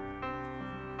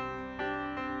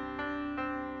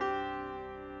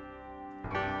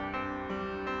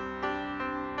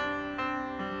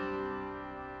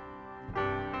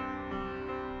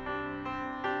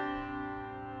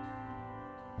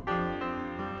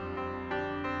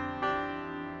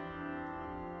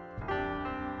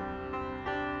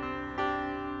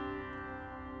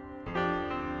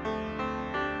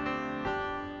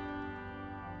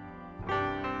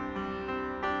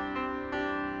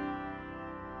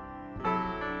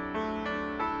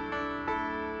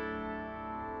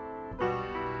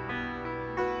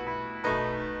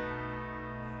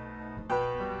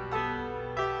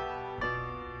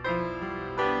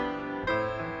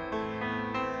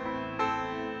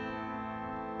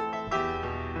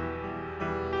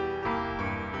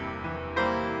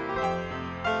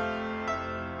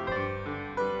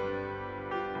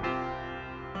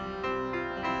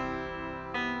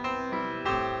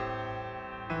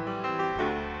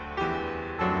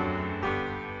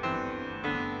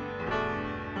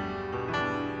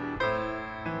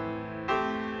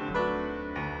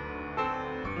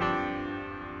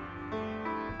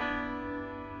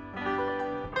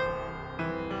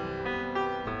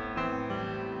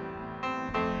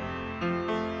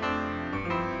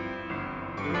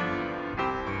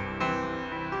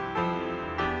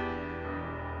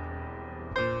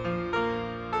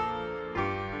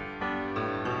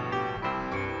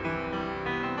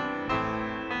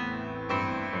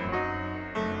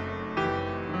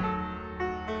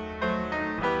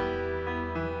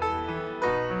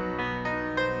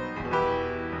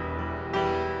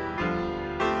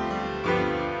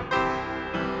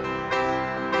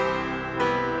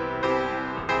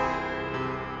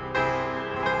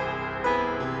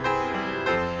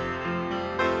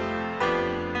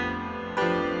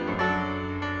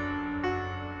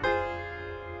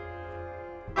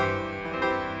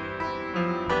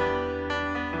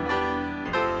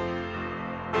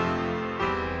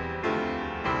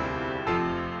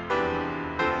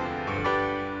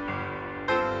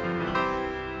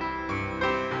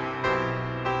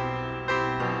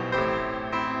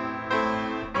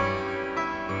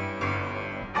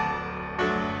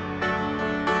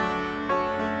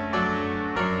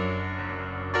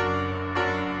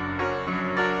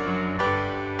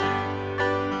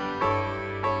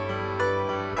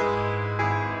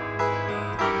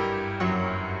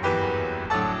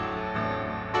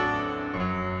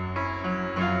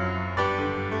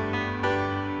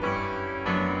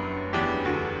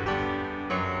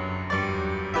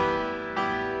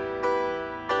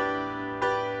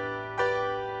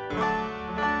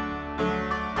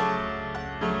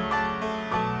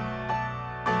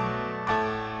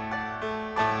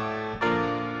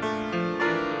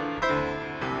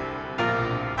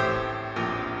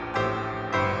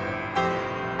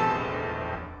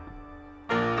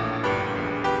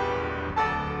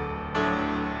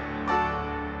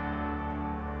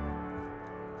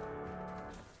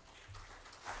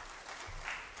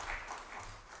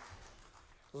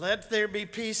 Let there be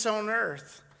peace on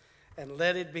earth, and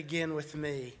let it begin with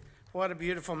me. What a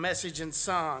beautiful message and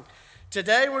song.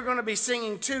 Today we're going to be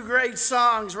singing two great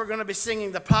songs. We're going to be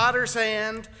singing The Potter's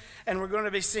Hand, and we're going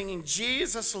to be singing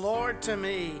Jesus, Lord to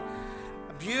Me.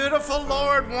 A beautiful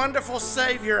Lord, wonderful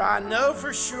Savior, I know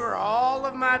for sure all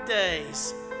of my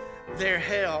days they're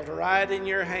held right in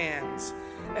your hands.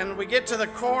 And we get to the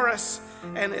chorus,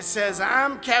 and it says,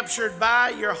 I'm captured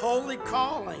by your holy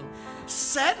calling.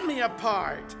 Set me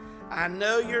apart. I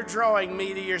know you're drawing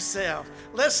me to yourself.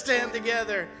 Let's stand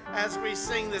together as we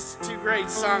sing these two great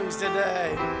songs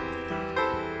today.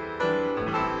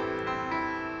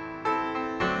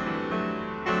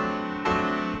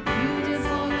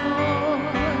 Beautiful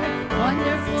Lord,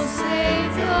 wonderful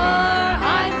Savior,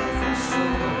 I know for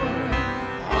sure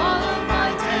all of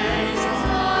my days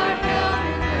are held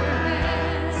in your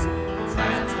hands,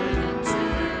 granted into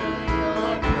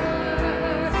your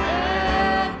perfect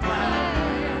plan.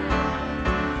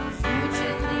 You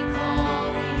gently call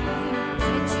me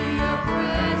into your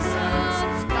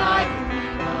presence, guiding me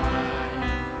by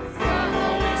your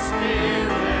Holy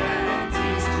Spirit,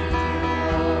 teach me,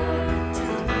 Lord, to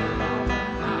live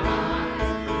all my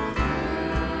life through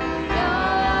your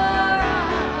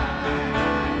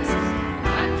eyes.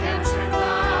 I'm captured by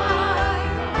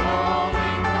your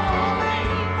holy calling.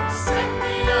 Set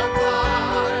me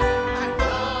apart. I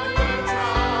know you're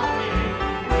drawing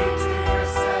me to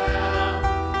yourself.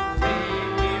 Lead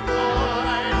me,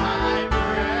 Lord, I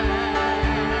pray.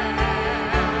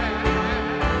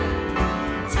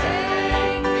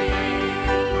 Take me,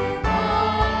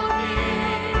 hold me,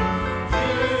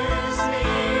 use me,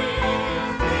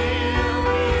 fill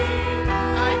me.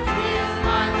 I give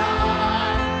my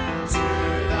life to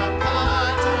the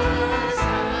potter's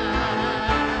hand.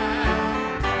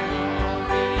 Call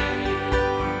me,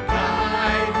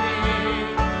 guide me,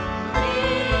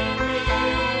 lead me,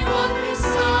 walk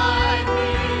beside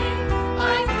me.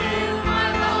 I give my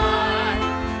life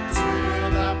to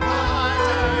the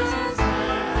potter's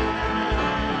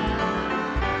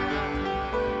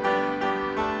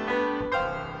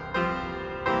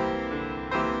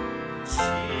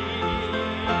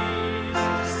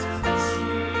Jesus, Jesus, Lord to me, Master, Savior, Prince of Peace,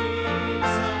 ruler of my heart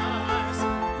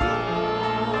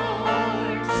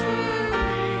today.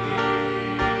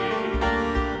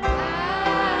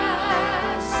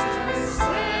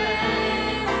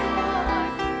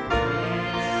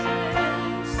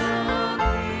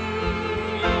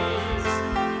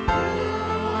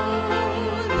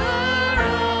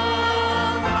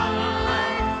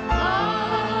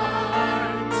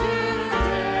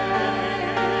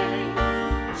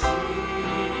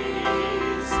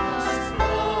 Jesus,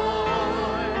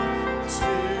 Lord to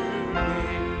me.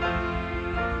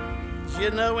 You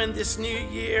know, in this new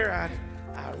year,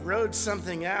 I wrote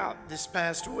something out this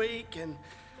past week, and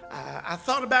I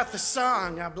thought about the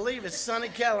song. I believe it's Sonny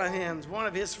Callahan's, one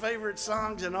of his favorite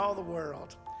songs in all the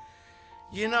world.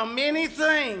 You know, many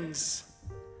things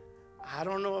I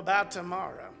don't know about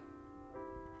tomorrow.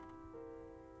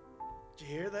 Did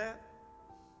you hear that?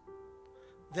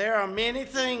 There are many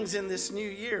things in this new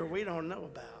year we don't know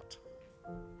about.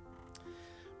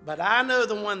 But I know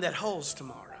the one that holds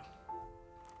tomorrow.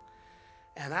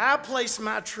 And I place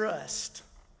my trust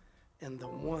in the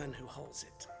one who holds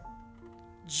it.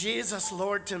 Jesus,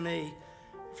 Lord to me.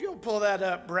 If you'll pull that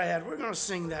up, Brad, we're going to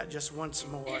sing that just once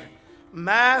more.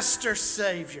 Master,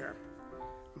 Savior.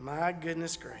 My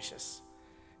goodness gracious.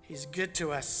 He's good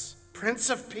to us. Prince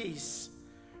of Peace.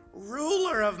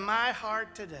 Ruler of my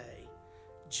heart today.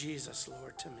 Jesus,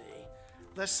 Lord to me.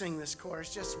 Let's sing this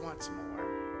chorus just once more.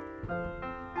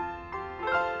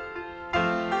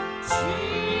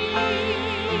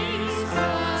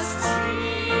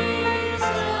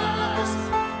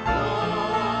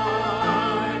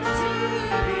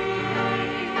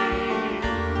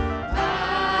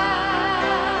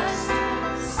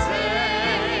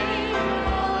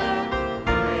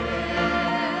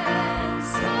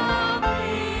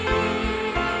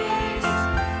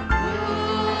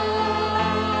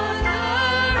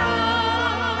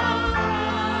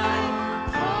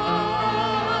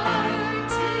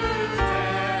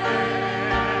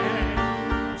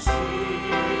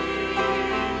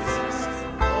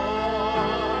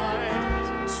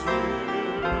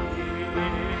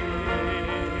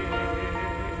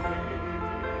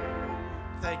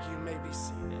 Thank you. You may be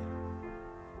seated.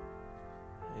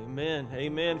 Amen.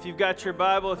 Amen. If you've got your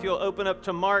Bible, if you'll open up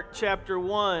to Mark chapter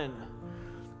 1.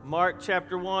 Mark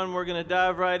chapter 1, we're going to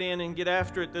dive right in and get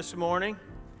after it this morning.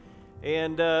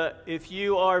 And if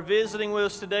you are visiting with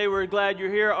us today, we're glad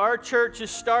you're here. Our church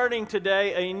is starting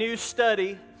today a new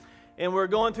study and we're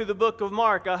going through the book of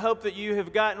Mark. I hope that you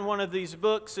have gotten one of these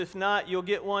books. If not, you'll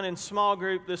get one in small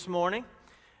group this morning.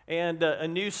 And a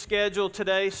new schedule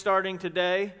today, starting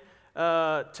today,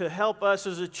 to help us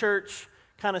as a church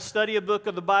kind of study a book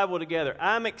of the Bible together.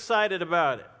 I'm excited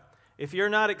about it. If you're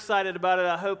not excited about it,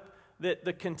 I hope that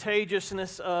the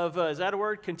contagiousness of, is that a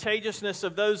word? Contagiousness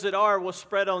of those that are will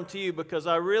spread onto you, because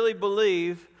I really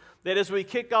believe that as we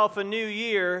kick off a new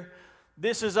year,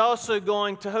 this is also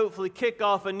going to hopefully kick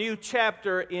off a new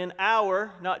chapter in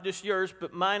our, not just yours,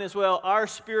 but mine as well, our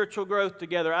spiritual growth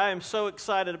together. I am so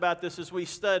excited about this as we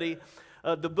study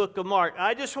the book of Mark.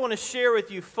 I just want to share with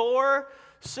you 4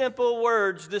 simple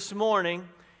words this morning,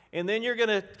 and then you're going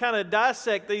to kind of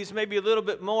dissect these maybe a little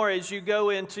bit more as you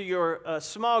go into your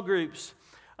small groups.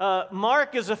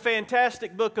 Mark is a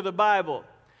fantastic book of the Bible.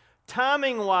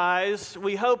 Timing-wise,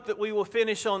 we hope that we will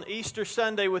finish on Easter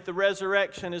Sunday with the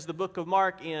resurrection as the book of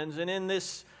Mark ends. And in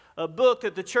this book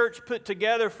that the church put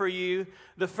together for you,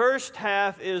 the first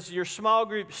half is your small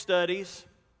group studies,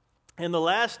 and the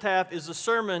last half is the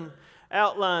sermon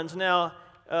outlines. Now,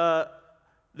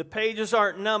 the pages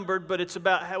aren't numbered, but it's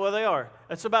about, well, they are.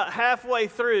 It's about halfway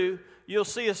through. You'll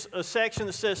see a section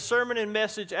that says Sermon and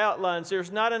Message Outlines.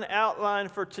 There's not an outline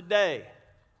for today.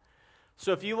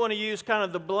 So if you want to use kind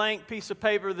of the blank piece of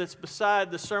paper that's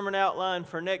beside the sermon outline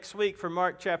for next week for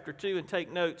Mark chapter 2 and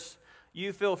take notes,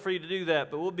 you feel free to do that.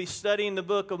 But we'll be studying the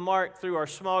book of Mark through our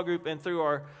small group and through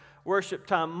our worship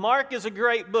time. Mark is a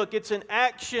great book. It's an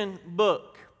action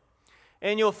book.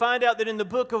 And you'll find out that in the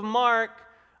book of Mark,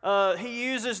 he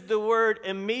uses the word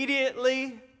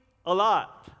immediately a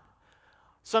lot.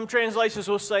 Some translations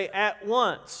will say at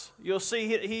once. You'll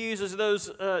see he uses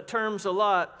those terms a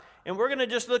lot. And we're going to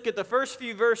just look at the first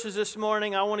few verses this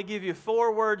morning. I want to give you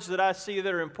 4 words that I see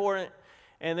that are important,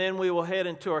 and then we will head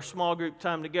into our small group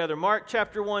time together. Mark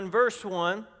chapter 1, verse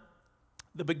 1,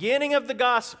 the beginning of the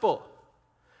gospel.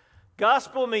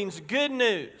 Gospel means good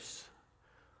news.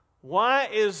 Why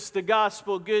is the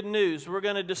gospel good news? We're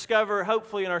going to discover,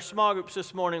 hopefully in our small groups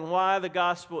this morning, why the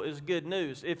gospel is good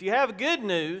news. If you have good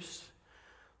news,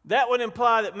 that would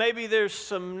imply that maybe there's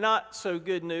some not so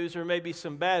good news or maybe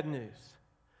some bad news.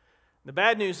 The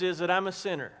bad news is that I'm a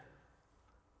sinner.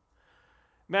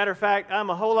 Matter of fact,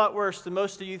 I'm a whole lot worse than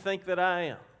most of you think that I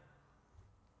am.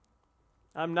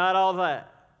 I'm not all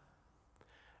that.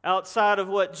 Outside of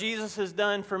what Jesus has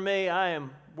done for me, I am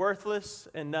worthless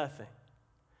and nothing.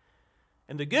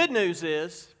 And the good news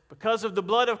is, because of the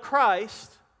blood of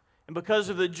Christ, and because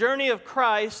of the journey of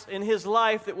Christ in His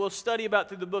life that we'll study about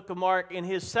through the book of Mark, in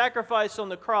His sacrifice on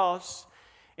the cross,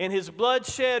 and His blood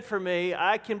shed for me,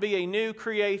 I can be a new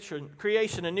creation,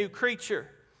 a new creature.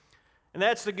 And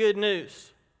that's the good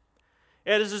news.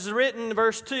 As is written,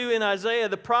 verse 2 in Isaiah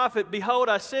the prophet, "Behold,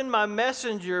 I send my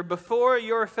messenger before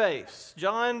your face."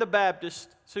 John the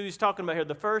Baptist, that's who he's talking about here,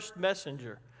 the first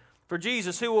messenger for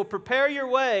Jesus, "who will prepare your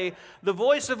way, the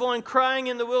voice of one crying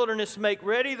in the wilderness, make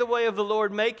ready the way of the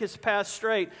Lord, make His path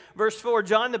straight." Verse 4,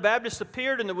 John the Baptist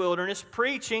appeared in the wilderness,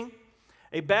 preaching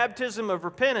a baptism of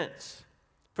repentance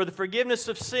for the forgiveness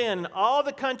of sin. All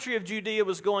the country of Judea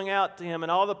was going out to him, and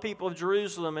all the people of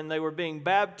Jerusalem, and they were being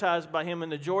baptized by him in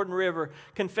the Jordan River,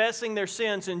 confessing their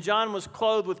sins. And John was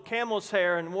clothed with camel's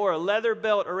hair and wore a leather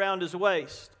belt around his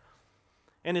waist.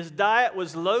 And his diet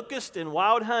was locust and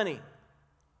wild honey.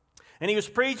 And he was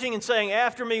preaching and saying,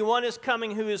 "After me one is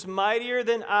coming who is mightier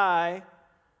than I,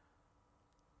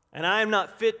 and I am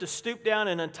not fit to stoop down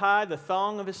and untie the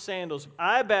thong of his sandals.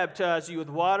 I baptize you with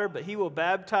water, but he will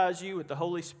baptize you with the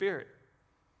Holy Spirit."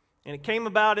 And it came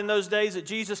about in those days that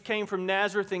Jesus came from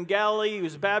Nazareth in Galilee. He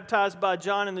was baptized by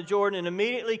John in the Jordan, and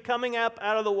immediately coming up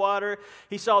out of the water,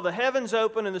 he saw the heavens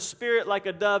open and the Spirit like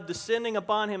a dove descending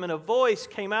upon him, and a voice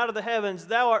came out of the heavens,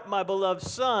 "Thou art my beloved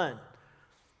Son,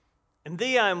 in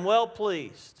thee I am well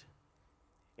pleased."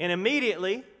 And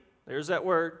immediately, there's that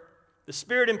word, the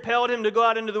Spirit impelled him to go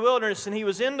out into the wilderness, and he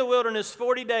was in the wilderness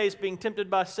 40 days being tempted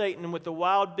by Satan, and with the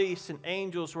wild beasts and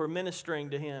angels were ministering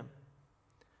to him.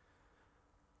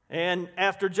 And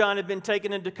after John had been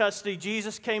taken into custody,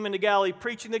 Jesus came into Galilee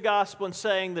preaching the gospel and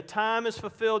saying, "The time is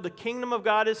fulfilled, the kingdom of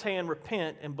God is at hand,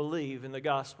 repent and believe in the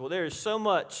gospel." There is so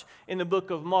much in the book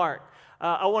of Mark.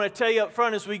 I want to tell you up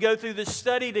front as we go through this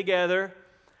study together,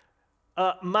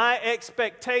 my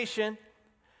expectation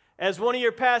as one of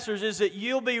your pastors is that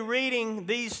you'll be reading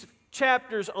these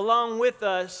chapters along with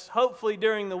us, hopefully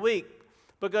during the week,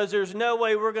 because there's no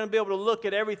way we're going to be able to look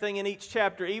at everything in each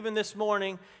chapter. Even this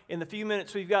morning, in the few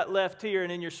minutes we've got left here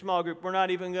and in your small group, we're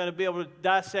not even going to be able to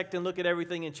dissect and look at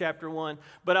everything in chapter 1.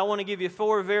 But I want to give you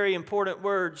 4 very important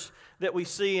words that we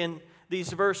see in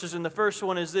these verses, and the first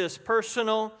one is this: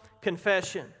 personal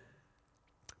confession.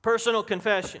 Personal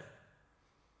confession.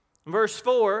 In verse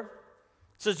 4, it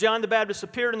says, John the Baptist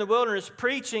appeared in the wilderness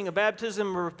preaching a baptism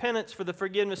of repentance for the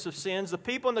forgiveness of sins. The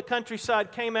people in the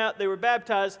countryside came out, they were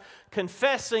baptized,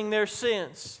 confessing their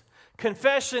sins.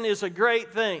 Confession is a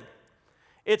great thing.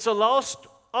 It's a lost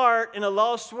art and a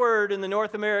lost word in the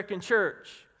North American church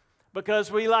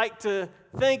because we like to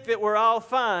think that we're all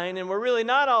fine, and we're really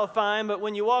not all fine, but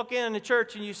when you walk in the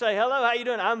church and you say, hello, how you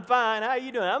doing? I'm fine. How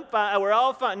you doing? I'm fine. We're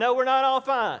all fine. No, we're not all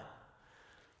fine.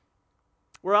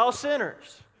 We're all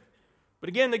sinners. But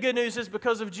again, the good news is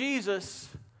because of Jesus,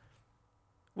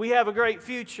 we have a great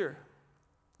future.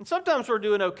 And sometimes we're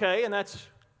doing okay, and that's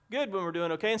good when we're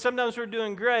doing okay, and sometimes we're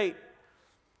doing great.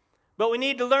 But we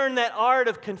need to learn that art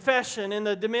of confession. In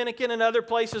the Dominican and other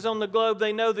places on the globe,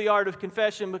 they know the art of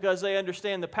confession because they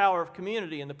understand the power of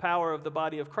community and the power of the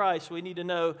body of Christ. We need to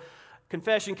know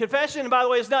confession. Confession, by the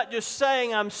way, is not just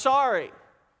saying, I'm sorry.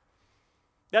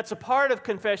 That's a part of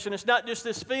confession. It's not just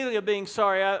this feeling of being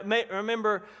sorry. I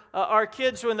remember our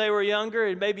kids when they were younger,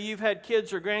 and maybe you've had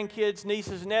kids or grandkids,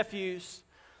 nieces, nephews.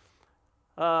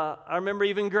 I remember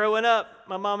even growing up,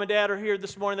 my mom and dad are here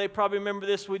this morning. They probably remember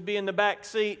this. We'd be in the back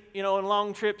seat, on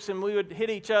long trips, and we would hit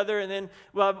each other. And then,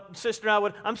 my sister and I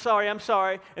would, I'm sorry.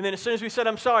 And then as soon as we said,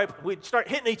 I'm sorry, we'd start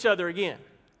hitting each other again.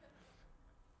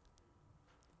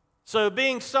 So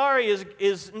being sorry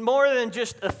is more than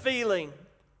just a feeling.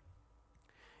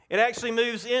 It actually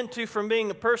moves into from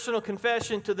being a personal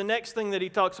confession to the next thing that he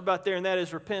talks about there, and that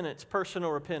is repentance,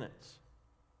 personal repentance.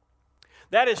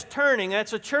 That is turning.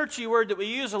 That's a churchy word that we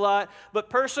use a lot, but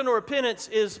personal repentance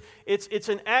it's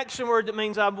an action word that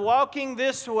means I'm walking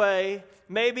this way,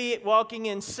 maybe walking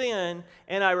in sin,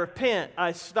 and I repent.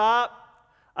 I stop.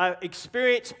 I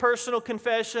experience personal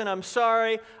confession. I'm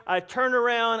sorry. I turn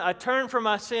around. I turn from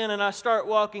my sin, and I start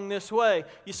walking this way.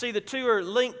 You see, the two are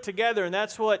linked together, and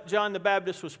that's what John the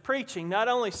Baptist was preaching. Not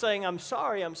only saying, I'm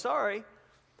sorry,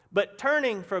 but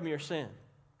turning from your sin.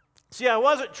 See, I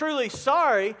wasn't truly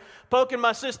sorry poking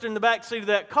my sister in the back seat of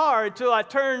that car until I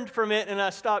turned from it and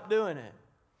I stopped doing it.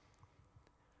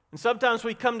 And sometimes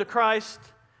we come to Christ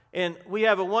and we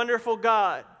have a wonderful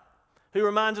God who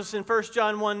reminds us in 1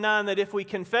 John 1:9 that if we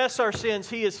confess our sins,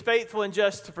 He is faithful and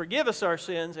just to forgive us our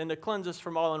sins and to cleanse us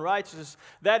from all unrighteousness.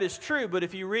 That is true, but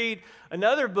if you read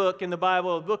another book in the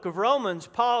Bible, the book of Romans,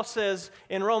 Paul says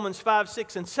in Romans 5,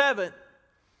 6, and 7,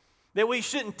 that we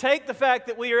shouldn't take the fact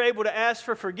that we are able to ask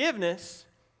for forgiveness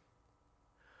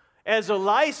as a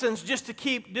license just to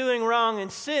keep doing wrong and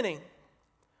sinning.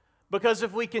 Because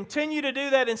if we continue to do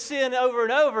that and sin over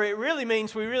and over, it really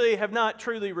means we really have not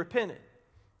truly repented.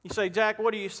 You say, Jack,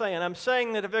 what are you saying? I'm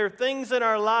saying that if there are things in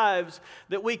our lives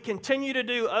that we continue to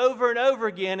do over and over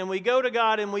again, and we go to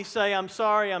God and we say, I'm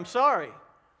sorry,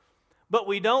 but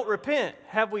we don't repent,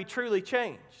 have we truly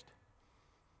changed?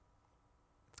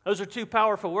 Those are two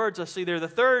powerful words I see there. The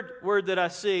third word that I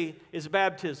see is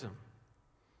baptism.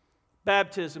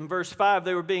 Baptism, verse 5,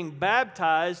 they were being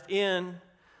baptized in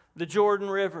the Jordan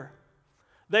River.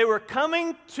 They were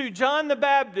coming to John the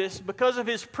Baptist because of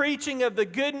his preaching of the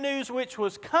good news which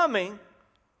was coming.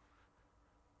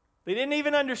 They didn't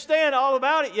even understand all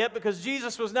about it yet because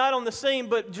Jesus was not on the scene,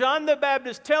 but John the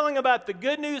Baptist telling about the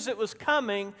good news that was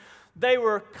coming, they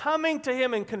were coming to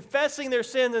him and confessing their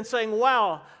sins and saying,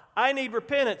 wow, I need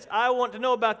repentance. I want to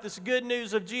know about this good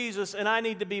news of Jesus, and I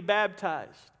need to be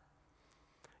baptized.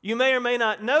 You may or may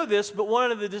not know this, but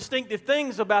one of the distinctive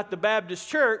things about the Baptist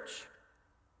church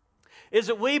is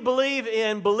that we believe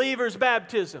in believers'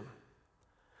 baptism.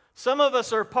 Some of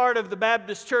us are part of the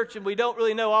Baptist church, and we don't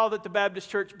really know all that the Baptist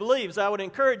church believes. I would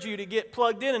encourage you to get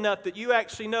plugged in enough that you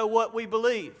actually know what we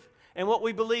believe and what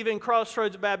we believe in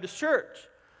Crossroads Baptist Church.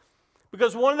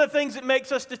 Because one of the things that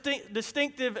makes us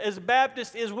distinctive as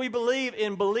Baptists is we believe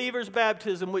in believers'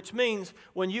 baptism, which means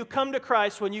when you come to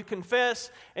Christ, when you confess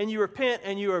and you repent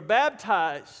and you are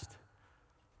baptized,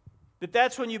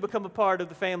 that's when you become a part of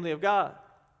the family of God,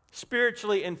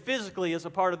 spiritually and physically as a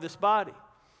part of this body.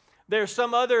 There are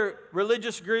some other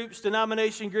religious groups,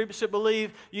 denomination groups that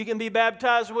believe you can be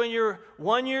baptized when you're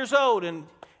 1 year old and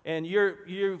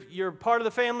you're part of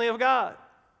the family of God.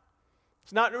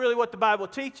 It's not really what the Bible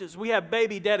teaches. We have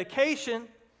baby dedication,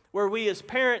 where we as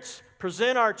parents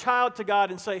present our child to God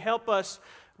and say, help us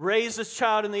raise this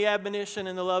child in the admonition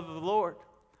and the love of the Lord.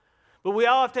 But we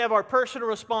all have to have our personal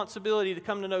responsibility to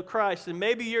come to know Christ. And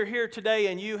maybe you're here today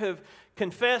and you have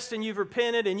confessed and you've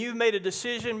repented and you've made a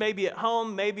decision, maybe at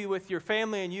home, maybe with your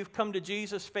family, and you've come to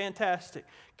Jesus. Fantastic.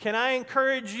 Can I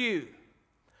encourage you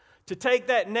to take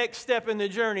that next step in the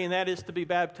journey, and that is to be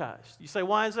baptized? You say,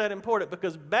 why is that important?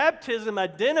 Because baptism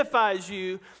identifies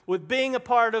you with being a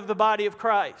part of the body of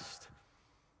Christ.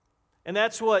 And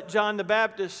that's what John the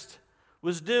Baptist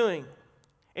was doing.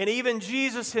 And even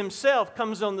Jesus himself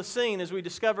comes on the scene, as we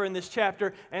discover in this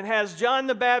chapter, and has John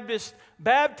the Baptist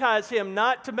baptize him,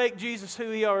 not to make Jesus who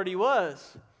he already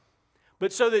was,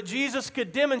 but so that Jesus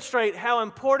could demonstrate how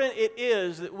important it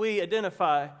is that we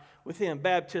identify with him.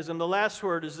 Baptism. The last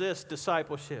word is this: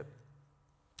 discipleship.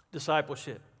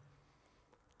 Discipleship.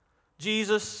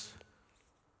 Jesus,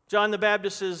 John the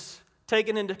Baptist is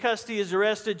taken into custody, is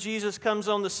arrested. Jesus comes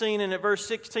on the scene, and at verse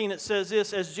 16 it says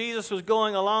this: as Jesus was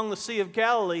going along the Sea of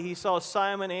Galilee, he saw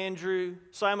Simon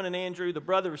and Andrew, the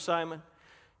brother of Simon,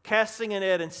 casting a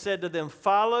net, and said to them,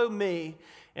 "Follow me,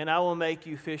 and I will make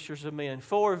you fishers of men."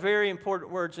 4 very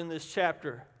important words in this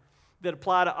chapter that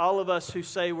apply to all of us who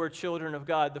say we're children of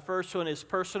God. The first one is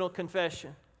personal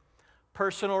confession,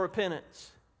 personal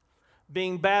repentance,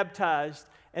 being baptized,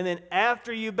 and then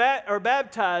after you are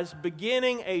baptized,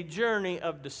 beginning a journey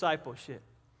of discipleship.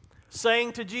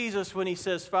 Saying to Jesus when he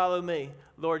says, "Follow me,"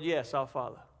 "Lord, yes, I'll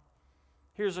follow."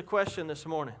 Here's a question this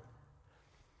morning.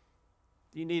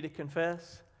 Do you need to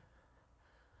confess?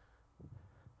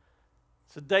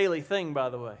 It's a daily thing, by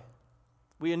the way.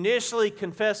 We initially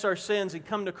confess our sins and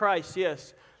come to Christ,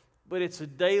 yes, but it's a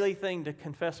daily thing to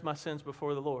confess my sins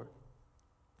before the Lord.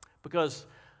 Because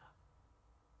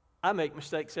I make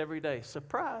mistakes every day.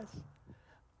 Surprise.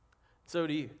 So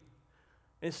do you.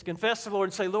 And it's to confess to the Lord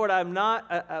and say, "Lord, I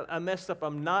messed up.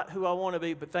 I'm not who I want to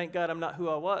be, but thank God I'm not who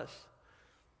I was."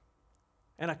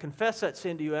 And I confess that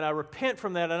sin to you, and I repent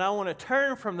from that, and I want to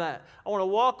turn from that. I want to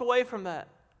walk away from that.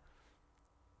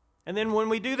 And then when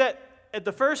we do that at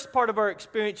the first part of our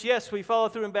experience, yes, we follow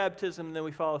through in baptism, and then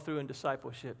we follow through in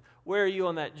discipleship. Where are you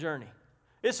on that journey?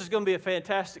 This is going to be a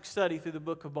fantastic study through the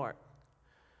book of Mark.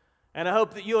 And I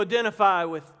hope that you identify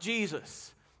with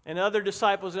Jesus and other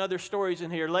disciples and other stories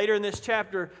in here. Later in this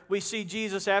chapter, we see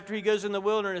Jesus, after he goes in the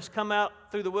wilderness, come out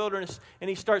through the wilderness, and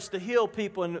he starts to heal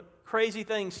people, and crazy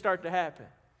things start to happen.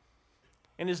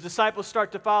 And his disciples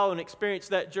start to follow and experience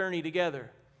that journey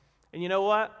together. And you know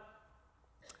what?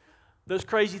 Those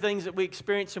crazy things that we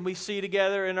experience and we see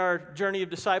together in our journey of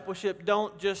discipleship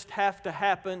don't just have to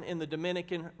happen in the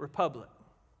Dominican Republic.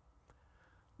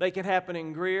 They can happen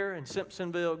in Greer, in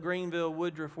Simpsonville, Greenville,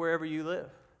 Woodruff, wherever you live.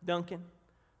 Duncan,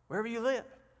 wherever you live.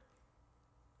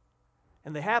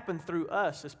 And they happen through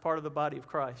us as part of the body of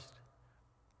Christ,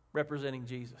 representing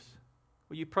Jesus.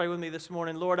 Will you pray with me this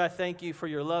morning? Lord, I thank you for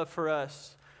your love for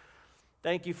us.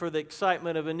 Thank you for the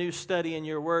excitement of a new study in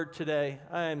your word today.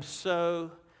 I am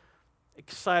so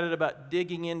excited about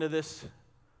digging into this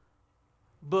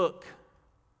book.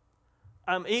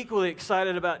 I'm equally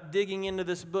excited about digging into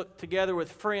this book together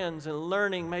with friends and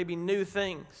learning maybe new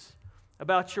things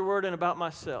about your word and about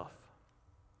myself.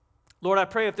 Lord, I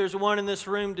pray if there's one in this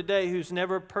room today who's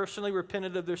never personally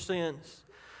repented of their sins,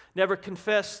 never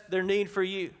confessed their need for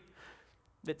you,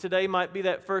 that today might be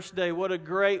that first day. What a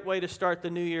great way to start the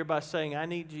new year by saying, "I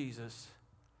need Jesus."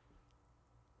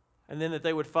 And then that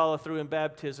they would follow through in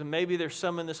baptism. Maybe there's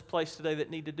some in this place today that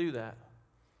need to do that.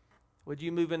 Would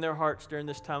you move in their hearts during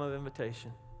this time of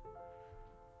invitation?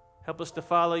 Help us to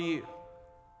follow you.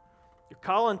 You're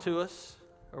calling to us.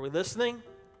 Are we listening?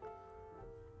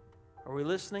 Are we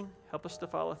listening? Help us to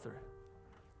follow through.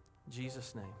 In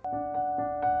Jesus' name.